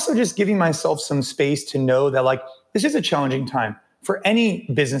also just giving myself some space to know that like, this is a challenging time for any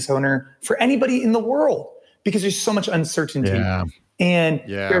business owner, for anybody in the world, because there's so much uncertainty. Yeah. And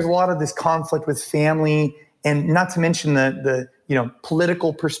there's a lot of this conflict with family, and not to mention the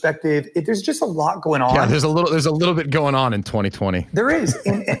political perspective. There's just a lot going on. Yeah, there's a little bit going on in 2020. There is.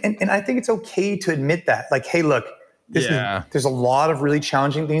 And I think it's okay to admit that. Like, hey, look, there's a lot of really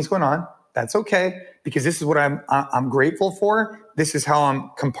challenging things going on. That's okay, because this is what I'm grateful for. This is how I'm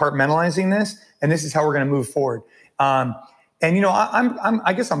compartmentalizing this, and this is how we're going to move forward. I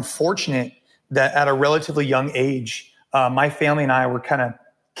guess I'm fortunate that at a relatively young age, my family and I were kind of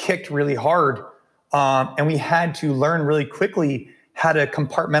kicked really hard, and we had to learn really quickly how to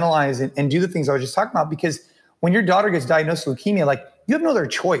compartmentalize and do the things I was just talking about. Because when your daughter gets diagnosed with leukemia, like, you have no other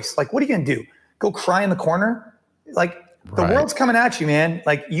choice. Like, what are you going to do? Go cry in the corner? Like, the world's coming at you, man.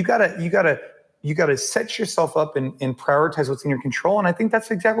 Like, you gotta set yourself up and prioritize what's in your control. And I think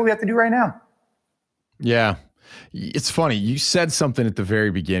that's exactly what we have to do right now. Yeah. It's funny. You said something at the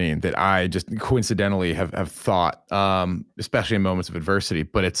very beginning that I just coincidentally have thought, especially in moments of adversity,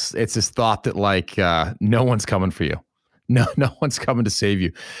 but it's this thought that like, no one's coming for you. No one's coming to save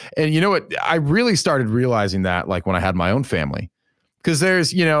you. And you know what? I really started realizing that like when I had my own family, because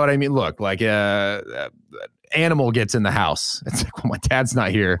there's, you know what I mean? Look, like animal gets in the house. It's like, well, my dad's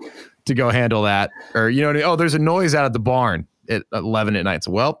not here to go handle that. Or, you know what I mean? Oh, there's a noise out at the barn at 11 at night.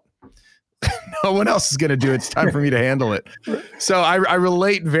 So, well, no one else is going to do it. It's time for me to handle it. So I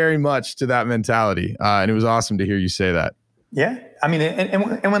relate very much to that mentality. And it was awesome to hear you say that. Yeah. I mean,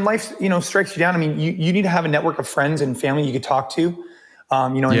 and when life, strikes you down, I mean, you need to have a network of friends and family you could talk to,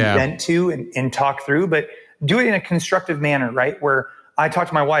 and vent to and talk through, but do it in a constructive manner, right? Where I talk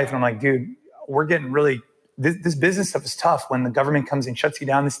to my wife and I'm like, dude, we're getting really, this business stuff is tough when the government comes and shuts you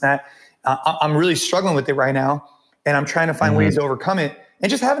down, this and that. I'm really struggling with it right now. And I'm trying to find ways to overcome it, and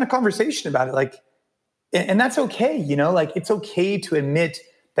just having a conversation about it. Like, and that's okay. Like, it's okay to admit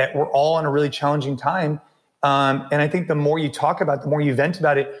that we're all in a really challenging time. And I think the more you talk about it, the more you vent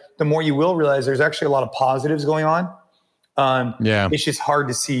about it, the more you will realize there's actually a lot of positives going on. It's just hard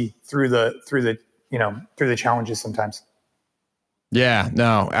to see through the challenges sometimes. Yeah,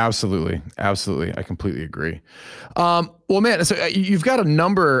 no, absolutely. Absolutely. I completely agree. Well, man, so you've got a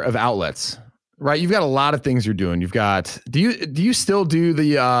number of outlets, right? You've got a lot of things you're doing. You've got, do you still do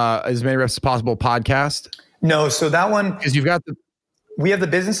the As Many Reps as Possible podcast? No. So that one, because you've got we have the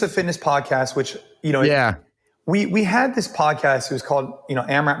Business of Fitness podcast, which, we had this podcast. It was called,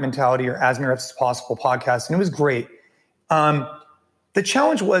 AMRAP Mentality, or As Many Reps as Possible podcast. And it was great. The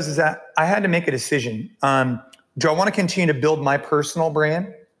challenge is that I had to make a decision. Do I want to continue to build my personal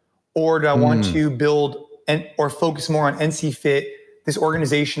brand, or do I want to build or focus more on NCFIT, this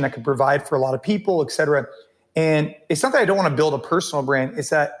organization that could provide for a lot of people, et cetera? And it's not that I don't want to build a personal brand. It's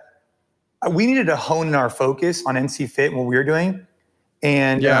that we needed to hone in our focus on NCFIT and what we were doing.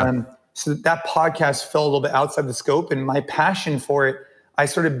 And so that podcast fell a little bit outside the scope, and my passion for it, I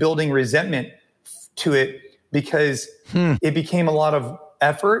started building resentment to it, because it became a lot of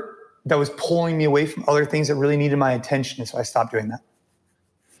effort that was pulling me away from other things that really needed my attention. And so I stopped doing that.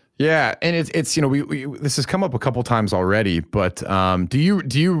 Yeah. And it's, we this has come up a couple times already, but, do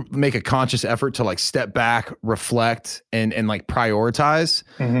you make a conscious effort to like step back, reflect, and like prioritize?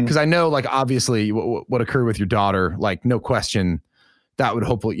 Cause I know, like, obviously what occurred with your daughter, like, no question, that would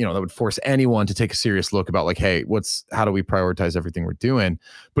hopefully, that would force anyone to take a serious look about like, hey, how do we prioritize everything we're doing?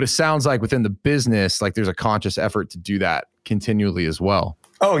 But it sounds like within the business, like there's a conscious effort to do that continually as well.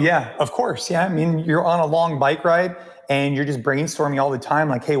 Oh yeah, of course. Yeah. I mean, you're on a long bike ride and you're just brainstorming all the time.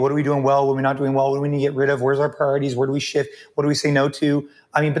 Like, hey, what are we doing well? What are we not doing well? What do we need to get rid of? Where's our priorities? Where do we shift? What do we say no to?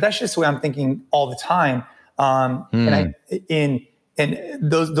 I mean, but that's just the way I'm thinking all the time. And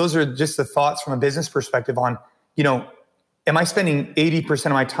those are just the thoughts from a business perspective on, am I spending 80%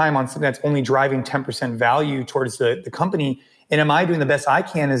 of my time on something that's only driving 10% value towards the company? And am I doing the best I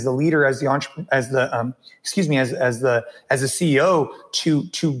can as the leader, as the entrepreneur, as the CEO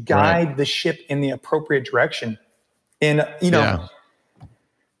to guide the ship in the appropriate direction? And I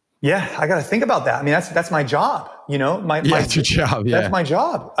got to think about that. I mean, that's my job. It's your job. Yeah, that's my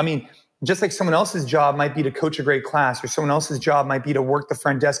job. I mean, just like someone else's job might be to coach a great class, or someone else's job might be to work the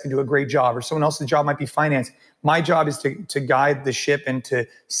front desk and do a great job, or someone else's job might be finance. My job is to guide the ship and to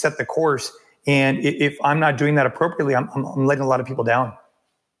set the course. And if I'm not doing that appropriately, I'm letting a lot of people down.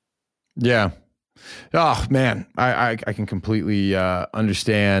 Yeah. Oh man, I can completely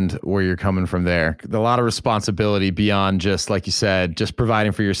understand where you're coming from there. A lot of responsibility beyond just, like you said, just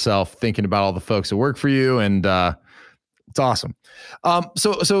providing for yourself, thinking about all the folks that work for you. And it's awesome.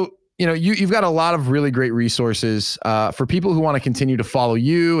 So you've got a lot of really great resources for people who want to continue to follow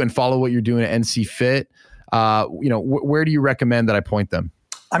you and follow what you're doing at NCFIT. Where do you recommend that I point them?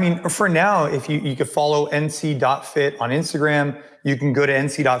 I mean, for now, if you could follow nc.fit on Instagram, you can go to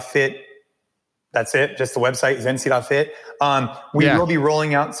nc.fit. That's it. Just the website is nc.fit. We will be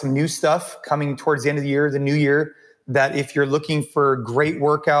rolling out some new stuff coming towards the end of the new year, that if you're looking for great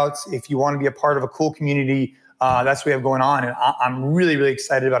workouts, if you want to be a part of a cool community, that's what we have going on. And I'm really, really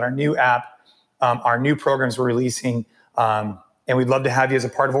excited about our new app, our new programs we're releasing. And we'd love to have you as a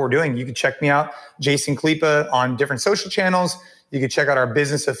part of what we're doing. You can check me out, Jason Khalipa, on different social channels. You can check out our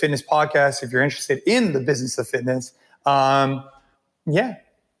Business of Fitness podcast if you're interested in the business of fitness.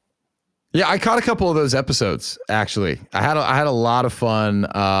 Yeah, I caught a couple of those episodes, actually. I had a lot of fun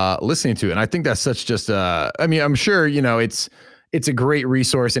listening to it. And I think that's I'm sure, it's a great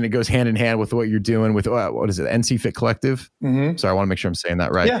resource and it goes hand in hand with what you're doing with, what is it? NCFIT Collective. Mm-hmm. So I want to make sure I'm saying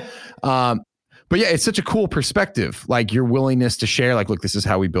that right. Yeah. But yeah, it's such a cool perspective. Like your willingness to share, like, look, this is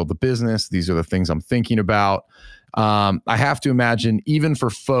how we build the business. These are the things I'm thinking about. I have to imagine even for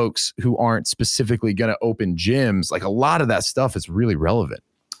folks who aren't specifically going to open gyms, like a lot of that stuff is really relevant.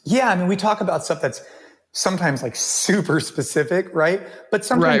 Yeah. I mean, we talk about stuff that's sometimes like super specific, right? But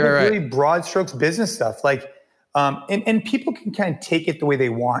sometimes really broad strokes business stuff. Like, and people can kind of take it the way they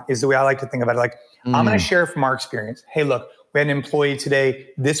want, is the way I like to think about it. Like, I'm going to share from our experience. Hey, look, we had an employee today.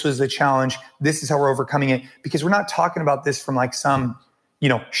 This was the challenge. This is how we're overcoming it. Because we're not talking about this from like some,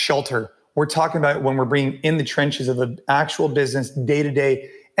 shelter. We're talking about it when we're being in the trenches of the actual business day to day.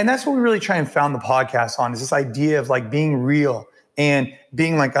 And that's what we really try and found the podcast on, is this idea of like being real and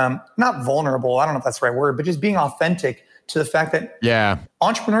being like, not vulnerable. I don't know if that's the right word, but just being authentic to the fact that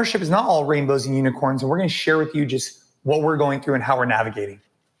entrepreneurship is not all rainbows and unicorns. And we're going to share with you just what we're going through and how we're navigating.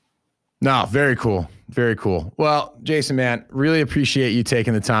 No, very cool. Very cool. Well, Jason, man, really appreciate you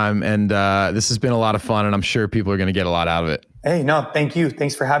taking the time. And this has been a lot of fun, and I'm sure people are going to get a lot out of it. Hey, no, thank you.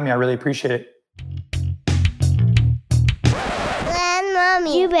 Thanks for having me. I really appreciate it.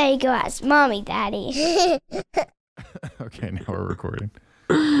 Mommy, you better go ask Mommy, Daddy. Okay, now we're recording.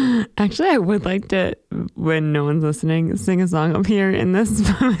 Actually, I would like to, when no one's listening, sing a song up here in this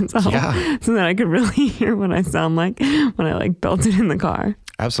by myself, so that I could really hear what I sound like when I like belt it in the car.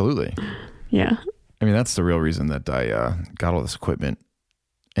 Absolutely. Yeah. I mean, that's the real reason that I got all this equipment,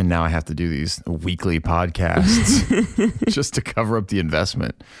 and now I have to do these weekly podcasts just to cover up the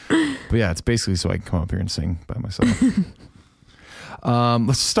investment. But yeah, it's basically so I can come up here and sing by myself.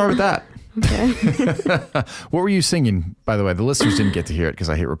 Let's start with that. Okay. What were you singing, by the way? The listeners didn't get to hear it because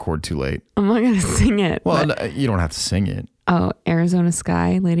I hit record too late. I'm not going to sing it. Well, no, you don't have to sing it. Oh, Arizona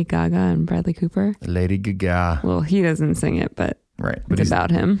Sky, Lady Gaga and Bradley Cooper. Lady Gaga. Well, he doesn't sing it, but but it's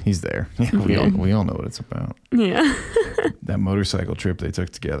about him. He's there. Yeah, we all know what it's about. Yeah. That motorcycle trip they took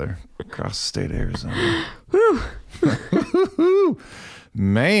together across the state of Arizona. Woo.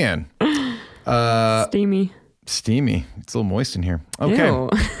 Man. Steamy. It's a little moist in here. Okay. Ew.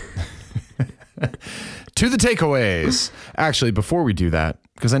 To the takeaways. Actually, before we do that,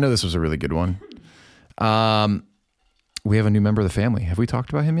 because I know this was a really good one, we have a new member of the family. Have we talked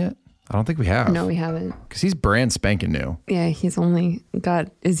about him yet? I don't think we have. No, we haven't. Because he's brand spanking new. Yeah, he's only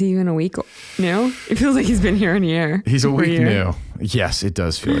is he even a week new? It feels like he's been here in a year. He's a week new. Yes, it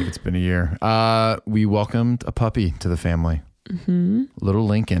does feel like it's been a year. We welcomed a puppy to the family. Mm-hmm. Little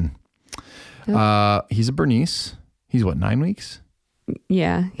Lincoln. Yep. He's a Bernese. He's what, 9 weeks?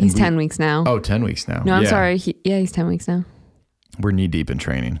 Yeah. He's 10 weeks now. Oh, 10 weeks now. No, I'm sorry. He's 10 weeks now. We're knee deep in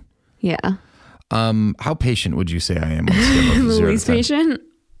training. Yeah. How patient would you say I am on a scale of 0 to 10? The least patient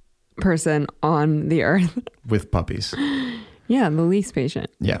person on the earth. With puppies. Yeah, the least patient.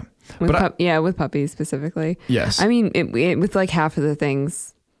 Yeah. With puppies specifically. Yes. I mean, with like half of the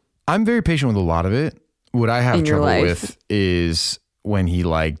things. I'm very patient with a lot of it. What I have trouble life. with is when he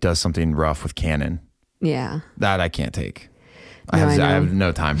like does something rough with Cannon. Yeah. That I can't take. I have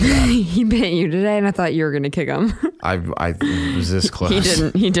no time for that. He bit you today and I thought you were going to kick him. I was this close.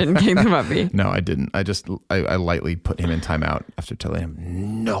 He didn't kick the puppy. No, I didn't. I lightly put him in timeout after telling him,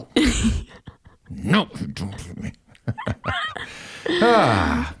 no, no, don't hit me.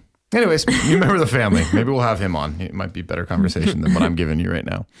 Anyways, you remember the family. Maybe we'll have him on. It might be a better conversation than what I'm giving you right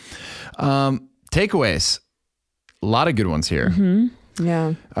now. Takeaways. A lot of good ones here. Mm-hmm.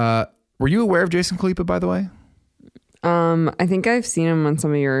 Yeah. Were you aware of Jason Khalipa, by the way? I think I've seen him on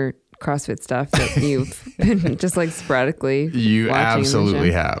some of your CrossFit stuff that you've been just like sporadically. You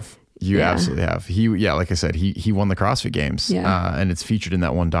absolutely have. You absolutely have. Like I said, he won the CrossFit Games. Yeah. And it's featured in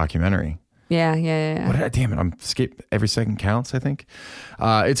that one documentary. Yeah. Damn it. I'm skip. Every second counts, I think.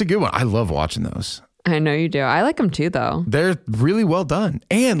 It's a good one. I love watching those. I know you do. I like them too, though. They're really well done.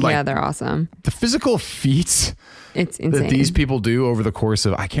 And like, they're awesome. The physical feats it's insane. that these people do over the course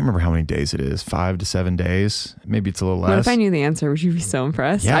of, I can't remember how many days it is, 5 to 7 days. Maybe it's a little less. What if I knew the answer? Would you be so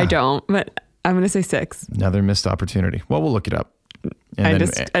impressed? Yeah. I don't, but I'm going to say 6. Another missed opportunity. Well, we'll look it up. I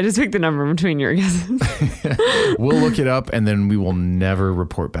just picked the number between your guesses. We'll look it up and then we will never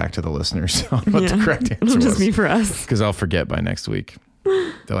report back to the listeners on what the correct answer was. It'll just be for us. Because I'll forget by next week.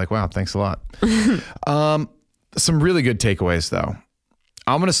 They're like, wow, thanks a lot. Some really good takeaways though.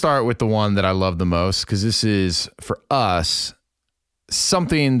 I'm going to start with the one that I love the most because this is, for us,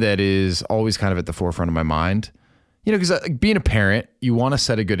 something that is always kind of at the forefront of my mind. You know, because being a parent, you want to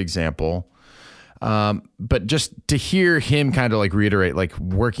set a good example. But just to hear him kind of like reiterate, like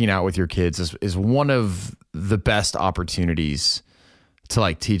working out with your kids is one of the best opportunities to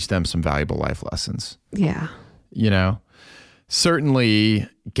like teach them some valuable life lessons. Yeah. You know, certainly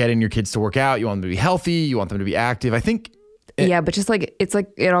getting your kids to work out. You want them to be healthy. You want them to be active. I think. But just like, it's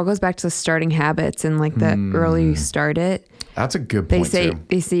like, it all goes back to starting habits and like the earlier you start it. That's a good point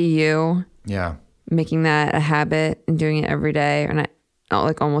They see you making that a habit and doing it every day, or not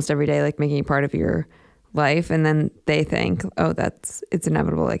like almost every day, like making it part of your life. And then they think, oh, it's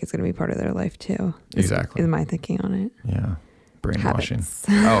inevitable. Like it's going to be part of their life too. Exactly. Is my thinking on it. Yeah. Brainwashing.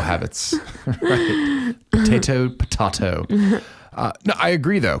 Habits. Habits. Right. Potato. No, I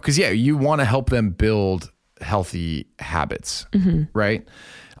agree though. Cause you want to help them build healthy habits. Right.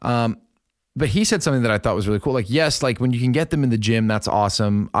 But he said something that I thought was really cool. Like, yes, like when you can get them in the gym, that's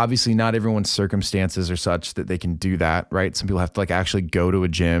awesome. Obviously not everyone's circumstances are such that they can do that. Right. Some people have to like actually go to a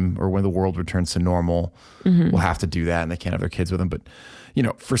gym, or when the world returns to normal, will have to do that and they can't have their kids with them. But, you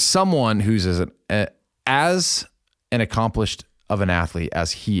know, for someone who's as an accomplished of an athlete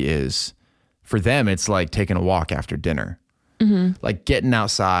as he is, for them, it's like taking a walk after dinner, like getting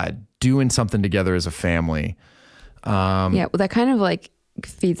outside, doing something together as a family. Well, that kind of like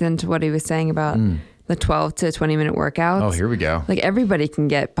feeds into what he was saying about the 12 to 20 minute workouts. Oh, here we go. Like everybody can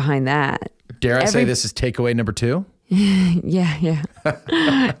get behind that. Dare I say this is takeaway number 2? Yeah.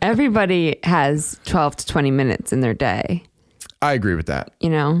 Everybody has 12 to 20 minutes in their day. I agree with that. You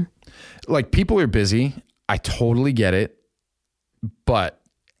know, like people are busy. I totally get it, but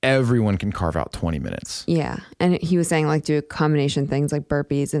everyone can carve out 20 minutes. Yeah. And he was saying like do a combination things like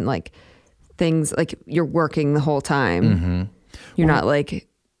burpees and like things like you're working the whole time. You're not like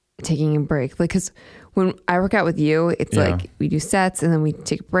taking a break. Like, cause when I work out with you, it's like we do sets and then we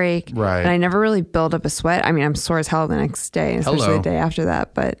take a break. Right. And I never really build up a sweat. I mean, I'm sore as hell the next day, and especially the day after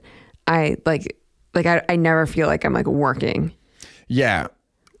that. But I I never feel like I'm like working. Yeah.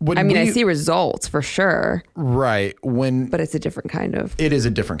 I see results for sure. Right. But it's a different kind of. It is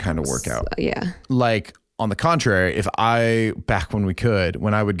a different kind of workout. Yeah. Like on the contrary, back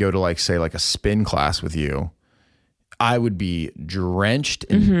when I would go to like, say like a spin class with you, I would be drenched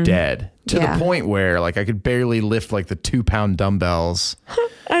and dead to the point where like I could barely lift like the 2-pound dumbbells.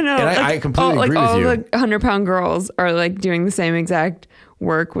 I know. And I completely agree with you. All the 100-pound girls are like doing the same exact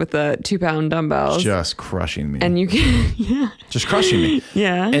work with the 2-pound dumbbells. Just crushing me. And you can, just crushing me.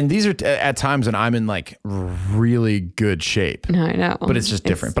 Yeah. And these are at times when I'm in like really good shape. No, I know. But it's just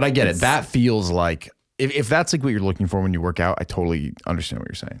different. But I get it. That feels like, if that's like what you're looking for when you work out, I totally understand what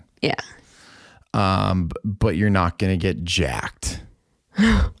you're saying. Yeah. But you're not going to get jacked.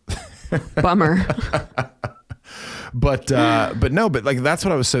 Bummer. But like, that's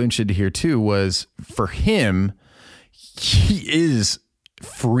what I was so interested to hear too, was for him, he is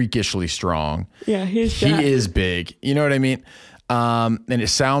freakishly strong. Yeah, he is big. You know what I mean? And it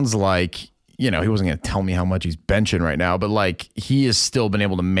sounds like, he wasn't going to tell me how much he's benching right now, but like he has still been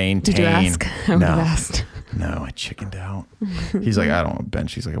able to maintain. Did you ask? I would have asked. No, I chickened out. He's like, I don't want to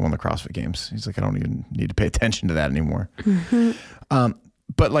bench. He's like, I won the CrossFit Games. He's like, I don't even need to pay attention to that anymore.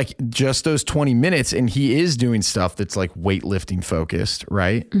 But like just those 20 minutes, and he is doing stuff that's like weightlifting focused,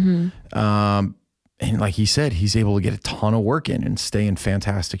 right? And like he said, he's able to get a ton of work in and stay in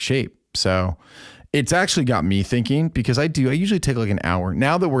fantastic shape. So it's actually got me thinking, because I usually take like an hour.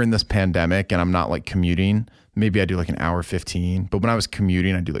 Now that we're in this pandemic and I'm not like commuting, maybe I do like an hour 15. But when I was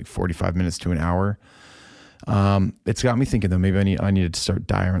commuting, I do like 45 minutes to an hour. It's got me thinking though, maybe I needed to start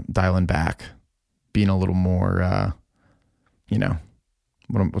dialing back, being a little more,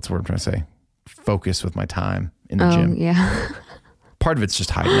 what's the word I'm trying to say? Focus with my time in the gym. Yeah. Part of it's just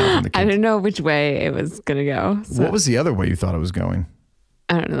hiding out from the kids. I didn't know which way it was going to go. So. What was the other way you thought it was going?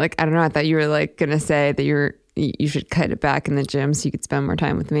 I don't know. I thought you were like going to say that you should cut it back in the gym so you could spend more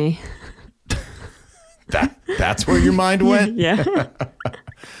time with me. That's where your mind went? Yeah.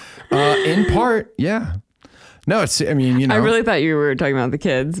 In part, yeah. No, I really thought you were talking about the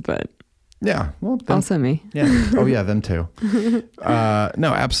kids, but yeah. Well, also me. Yeah. Oh yeah, them too. No,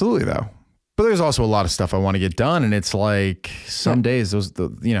 absolutely though. But there's also a lot of stuff I want to get done, and it's like some days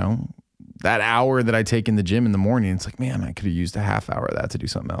that hour that I take in the gym in the morning, it's like, man, I could have used a half hour of that to do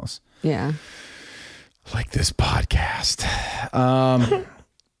something else. Yeah. Like this podcast.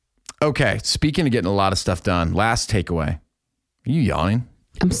 Okay. Speaking of getting a lot of stuff done, last takeaway. Are you yawning?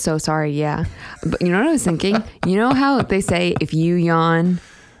 I'm so sorry. Yeah. But you know what I was thinking? You know how they say if you yawn,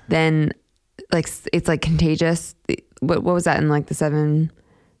 then like it's like contagious. What was that in like the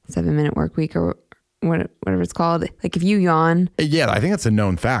 7-minute work week or whatever it's called? Like if you yawn. Yeah, I think that's a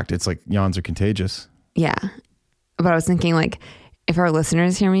known fact. It's like yawns are contagious. Yeah. But I was thinking like if our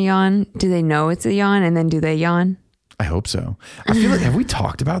listeners hear me yawn, do they know it's a yawn and then do they yawn? I hope so. I feel like, have we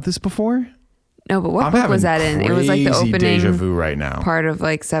talked about this before? No, but what book was that in? It was like the opening deja vu right now. Part of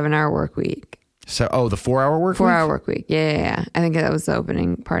like 7-hour work week. So, the 4-hour work week? 4-hour work week. Yeah. I think that was the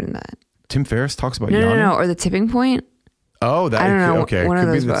opening part of that. Tim Ferriss talks about yawning? No. Or the tipping point. Oh, that. I don't know. Okay. One of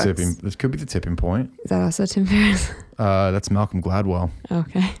those books. This could be the tipping point. Is that also Tim Ferriss? That's Malcolm Gladwell.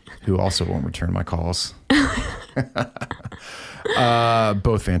 Okay. Who also won't return my calls.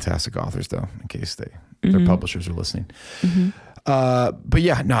 Both fantastic authors though, in case their publishers are listening. But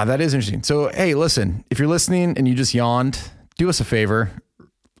yeah, no, that is interesting. So, hey, listen, if you're listening and you just yawned, do us a favor,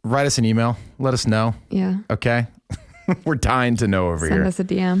 write us an email, let us know. Yeah. Okay. We're dying to know over here. Send us a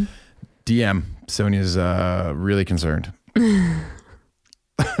DM. DM. Sonia's really concerned.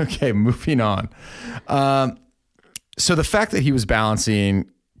 Okay, moving on. So the fact that he was balancing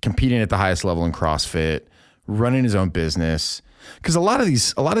competing at the highest level in CrossFit, running his own business, because a lot of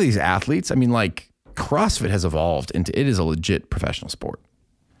these athletes, I mean, like CrossFit has evolved into, it is a legit professional sport.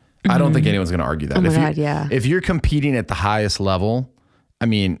 I don't think anyone's going to argue that. Oh my God, yeah. If you're competing at the highest level, I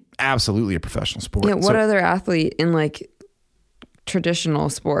mean, absolutely a professional sport. Yeah. What other athlete in like traditional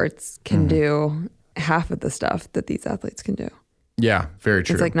sports can do half of the stuff that these athletes can do? Yeah, very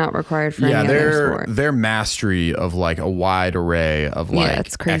true. It's like not required for any other sport. Their mastery of like a wide array of like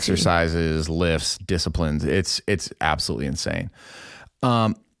it's crazy. Exercises, lifts, disciplines. It's absolutely insane.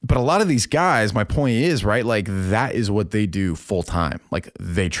 But a lot of these guys, my point is, right, like that is what they do full time. Like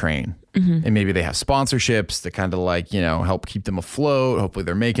they train and maybe they have sponsorships that kind of like, help keep them afloat. Hopefully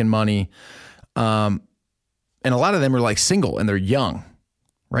they're making money. And a lot of them are like single and they're young.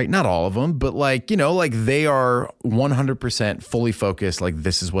 Right? Not all of them, but like, like they are 100% fully focused. Like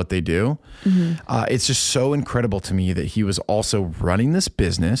this is what they do. It's just so incredible to me that he was also running this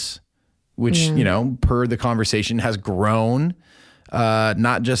business, which, per the conversation has grown,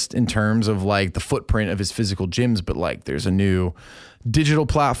 not just in terms of like the footprint of his physical gyms, but like there's a new digital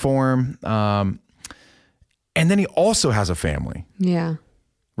platform. And then he also has a family. Yeah.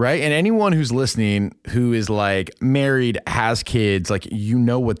 Right. And anyone who's listening who is like married, has kids, like,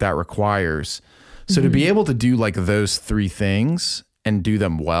 what that requires. So to be able to do like those three things and do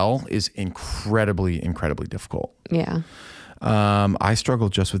them well is incredibly, incredibly difficult. Yeah. I struggle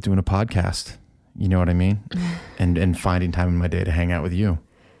just with doing a podcast. You know what I mean? And finding time in my day to hang out with you.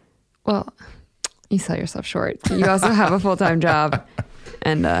 Well, you sell yourself short. You also have a full-time job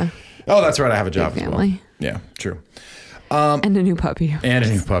and oh, that's right. I have a job family. As well. Yeah, true. And a new puppy.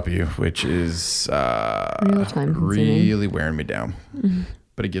 Which is really wearing me down.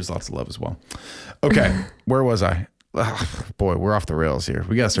 But it gives lots of love as well. Okay, where was I? Boy, we're off the rails here.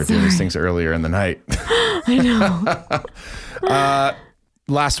 We got to start doing these things earlier in the night. I know.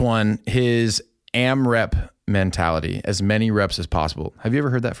 Last one, his AMREP mentality, as many reps as possible. Have you ever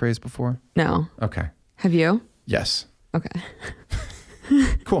heard that phrase before? No. Okay. Have you? Yes. Okay.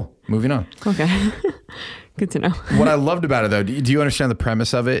 Cool. Moving on. Okay. Good to know. What I loved about it, though, do you understand the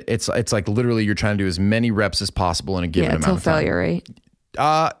premise of it? It's like literally you're trying to do as many reps as possible in a given amount of time. Failure rate.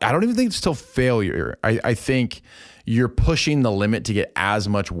 I don't even think it's till failure. I think you're pushing the limit to get as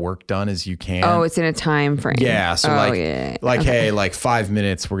much work done as you can. Oh, it's in a time frame. Yeah. So okay. Hey, like 5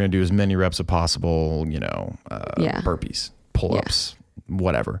 minutes, we're going to do as many reps as possible, burpees, pull-ups,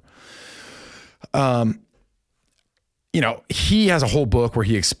 whatever. He has a whole book where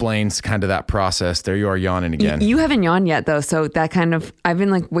he explains kind of that process. There you are yawning again. You haven't yawned yet though. So that kind of, I've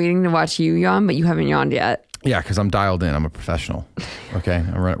been like waiting to watch you yawn, but you haven't yawned yet. Yeah, because I'm dialed in. I'm a professional. Okay,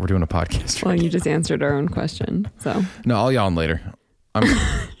 we're doing a podcast. Well, you just answered our own question. So no, I'll yawn later. I'm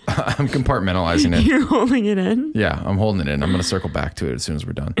compartmentalizing it. You're holding it in? Yeah, I'm holding it in. I'm going to circle back to it as soon as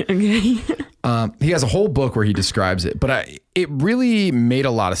we're done. Okay. He has a whole book where he describes it, but it really made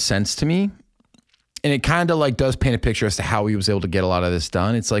a lot of sense to me. And it kind of like does paint a picture as to how he was able to get a lot of this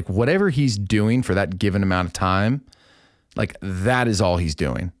done. It's like whatever he's doing for that given amount of time, like that is all he's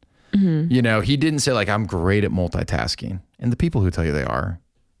doing. Mm-hmm. He didn't say like, I'm great at multitasking. And the people who tell you they are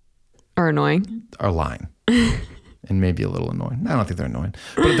annoying. Are lying. And maybe a little annoying. I don't think they're annoying,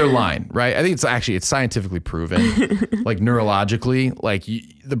 but they're lying, right? I think it's scientifically proven, like neurologically, like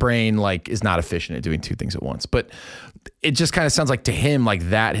the brain like is not efficient at doing two things at once. But it just kind of sounds like to him, like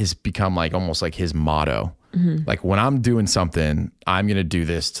that has become like almost like his motto. Mm-hmm. Like when I'm doing something, I'm going to do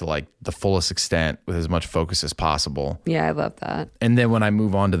this to like the fullest extent with as much focus as possible. Yeah, I love that. And then when I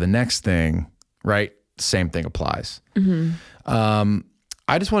move on to the next thing, right, same thing applies. Mm-hmm.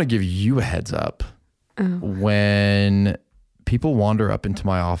 I just want to give you a heads up. Oh. When people wander up into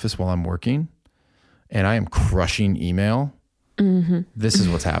my office while I'm working and I am crushing email, this is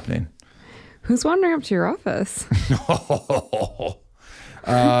what's happening. Who's wandering up to your office?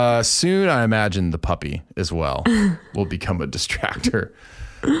 Soon, I imagine the puppy as well will become a distractor.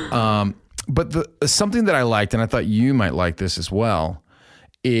 But something that I liked, and I thought you might like this as well,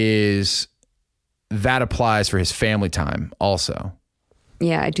 is that applies for his family time also.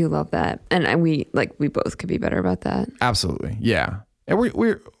 Yeah, I do love that. And we both could be better about that. Absolutely. Yeah. And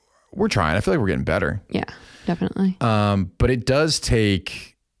we're trying. I feel like we're getting better. Yeah, definitely. But it does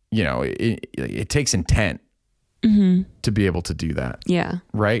take, it takes intent to be able to do that. Yeah.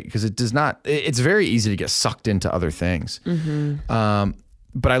 Right? Because it's very easy to get sucked into other things.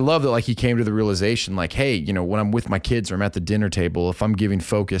 But I love that like he came to the realization like, hey, when I'm with my kids or I'm at the dinner table, if I'm giving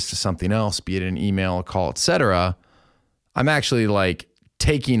focus to something else, be it an email, a call, etc., I'm actually like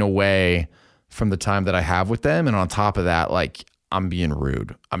taking away from the time that I have with them. And on top of that, like I'm being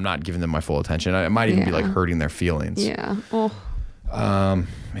rude. I'm not giving them my full attention. I might even be like hurting their feelings. Yeah. Oh.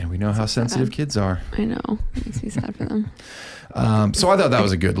 Man, we know how sensitive kids are. I know. It makes me sad for them. So I thought that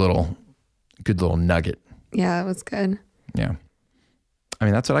was a good little nugget. Yeah, it was good. Yeah. I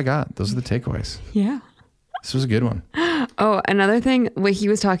mean, that's what I got. Those are the takeaways. Yeah. This was a good one. Oh, another thing, what he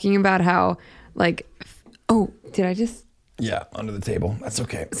was talking about how like, did I just... Yeah, under the table. That's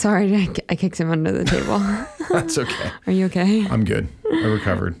okay. Sorry, I kicked him under the table. That's okay. Are you okay? I'm good. I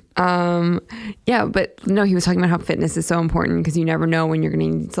recovered. Yeah, but no, he was talking about how fitness is so important because you never know when you're going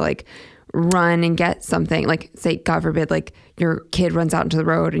to need to like run and get something. Like say, God forbid, like your kid runs out into the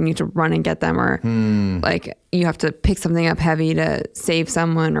road and you need to run and get them, or like you have to pick something up heavy to save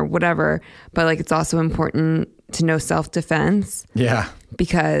someone or whatever. But like it's also important to know self-defense. Yeah.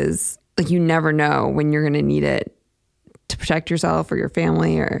 Because like you never know when you're going to need it to protect yourself or your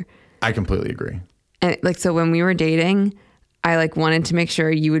family. Or I completely agree. And like, so when we were dating, I like wanted to make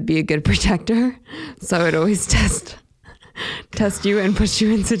sure you would be a good protector. So I would always test you and put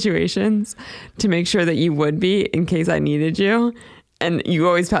you in situations to make sure that you would be in case I needed you. And you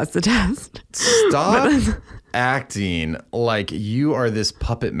always passed the test. Stop acting like you are this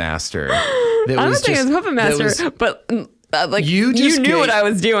puppet master. I don't think I was a puppet master, but like you knew what I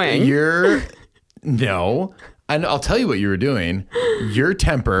was doing. No. And I'll tell you what you were doing. Your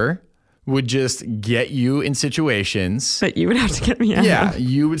temper would just get you in situations that you would have to get me out. Yeah,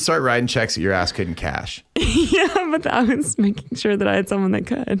 you would start writing checks that your ass couldn't cash. Yeah, but I was making sure that I had someone that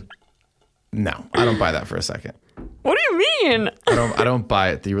could. No, I don't buy that for a second. What do you mean? I don't buy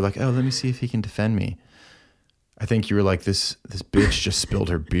it that you were like, oh, let me see if he can defend me. I think you were like, this bitch just spilled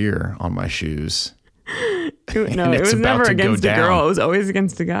her beer on my shoes. No, it was never against a girl. It was always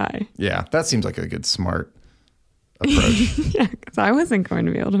against a guy. Yeah, that seems like a good smart approach. Yeah, because I wasn't going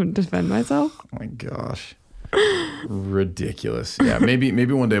to be able to defend myself. Oh my gosh. Ridiculous. Yeah, maybe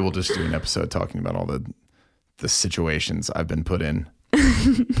one day we'll just do an episode talking about all the situations I've been put in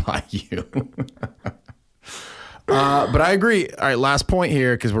by you. But I agree. All right, last point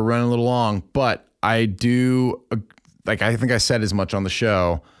here because we're running a little long. But I do, like I think I said as much on the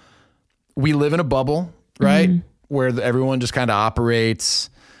show. We live in a bubble, right? Where everyone just kind of operates.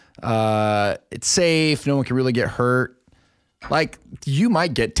 It's safe. No one can really get hurt. Like you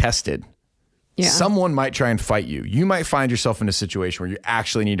might get tested. Yeah. Someone might try and fight you. You might find yourself in a situation where you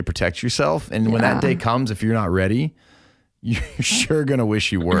actually need to protect yourself. And when that day comes, if you're not ready, you're sure going to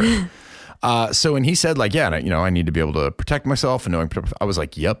wish you were. So when he said like, yeah, I need to be able to protect myself and knowing, I was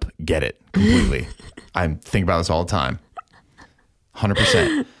like, yep, get it completely. I think about this all the time.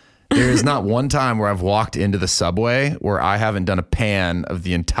 100%. There is not one time where I've walked into the subway where I haven't done a pan of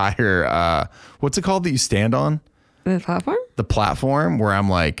the entire, what's it called that you stand on? The platform? The platform where I'm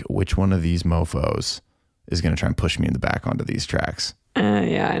like, which one of these mofos is going to try and push me in the back onto these tracks?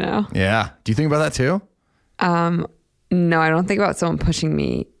 Yeah, I know. Yeah. Do you think about that too? No, I don't think about someone pushing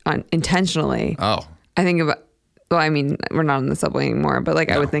me intentionally. Oh. I think about, well, I mean, we're not on the subway anymore, but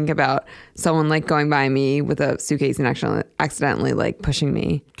like I would think about someone like going by me with a suitcase and accidentally like pushing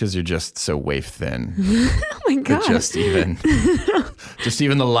me. Because you're just so waif thin. Oh my God. Just even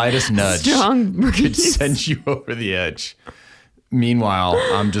the lightest nudge Strong could send you over the edge. Meanwhile,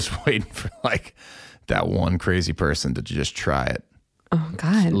 I'm just waiting for like that one crazy person to just try it. Oh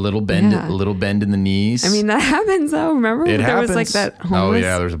God. Little bend in the knees. I mean, that happens though. Remember it there happens. Was like that homeless... Oh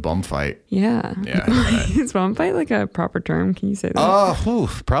yeah, there's a bum fight. Yeah. Is bum fight like a proper term? Can you say that?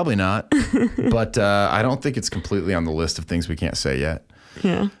 Oh, probably not. But I don't think it's completely on the list of things we can't say yet.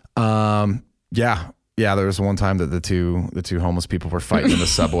 Yeah. Yeah, there was one time that the two homeless people were fighting in the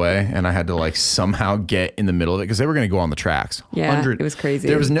subway, and I had to like somehow get in the middle of it because they were going to go on the tracks. Yeah, it was crazy.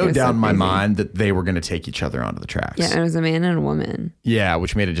 There was no doubt in my mind that they were going to take each other onto the tracks. Yeah, and it was a man and a woman. Yeah,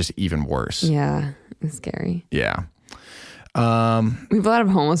 which made it just even worse. Yeah, it was scary. Yeah. We have a lot of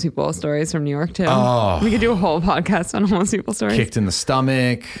homeless people stories from New York too. Oh, we could do a whole podcast on homeless people stories. Kicked in the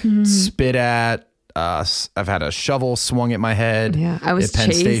stomach, spit at. I've had a shovel swung at my head. Yeah, I was at Penn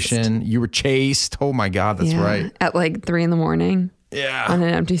chased. Station. You were chased. Oh my God, that's right. At like 3 a.m. Yeah. On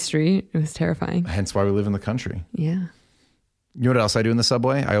an empty street. It was terrifying. Hence why we live in the country. Yeah. You know what else I do in the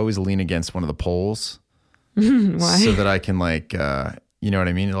subway? I always lean against one of the poles. Why? So that I can like, you know what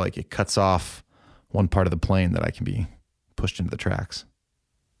I mean? Like it cuts off one part of the plane that I can be pushed into the tracks.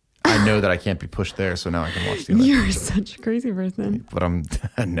 I know that I can't be pushed there, so now I can watch the other. You're such a crazy person. But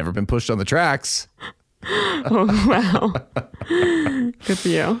I've never been pushed on the tracks. Oh, wow. Good for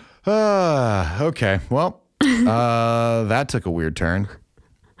you. Okay. Well, that took a weird turn.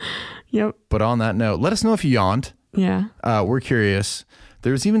 Yep. But on that note, let us know if you yawned. Yeah. We're curious.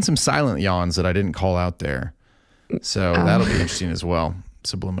 There's even some silent yawns that I didn't call out there. So that'll be interesting as well,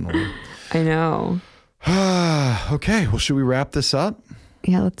 subliminally. I know. Okay. Well, should we wrap this up?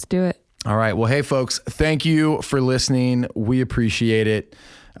 Yeah, let's do it. All right. Well, hey, folks, thank you for listening. We appreciate it.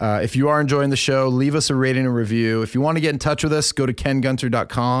 If you are enjoying the show, leave us a rating and review. If you want to get in touch with us, go to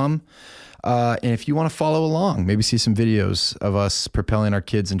kengunter.com. And if you want to follow along, maybe see some videos of us propelling our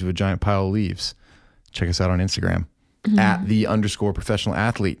kids into a giant pile of leaves, check us out on Instagram at @the_professional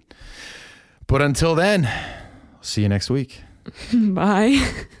athlete. But until then, see you next week. Bye.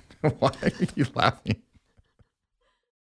 Why are you laughing?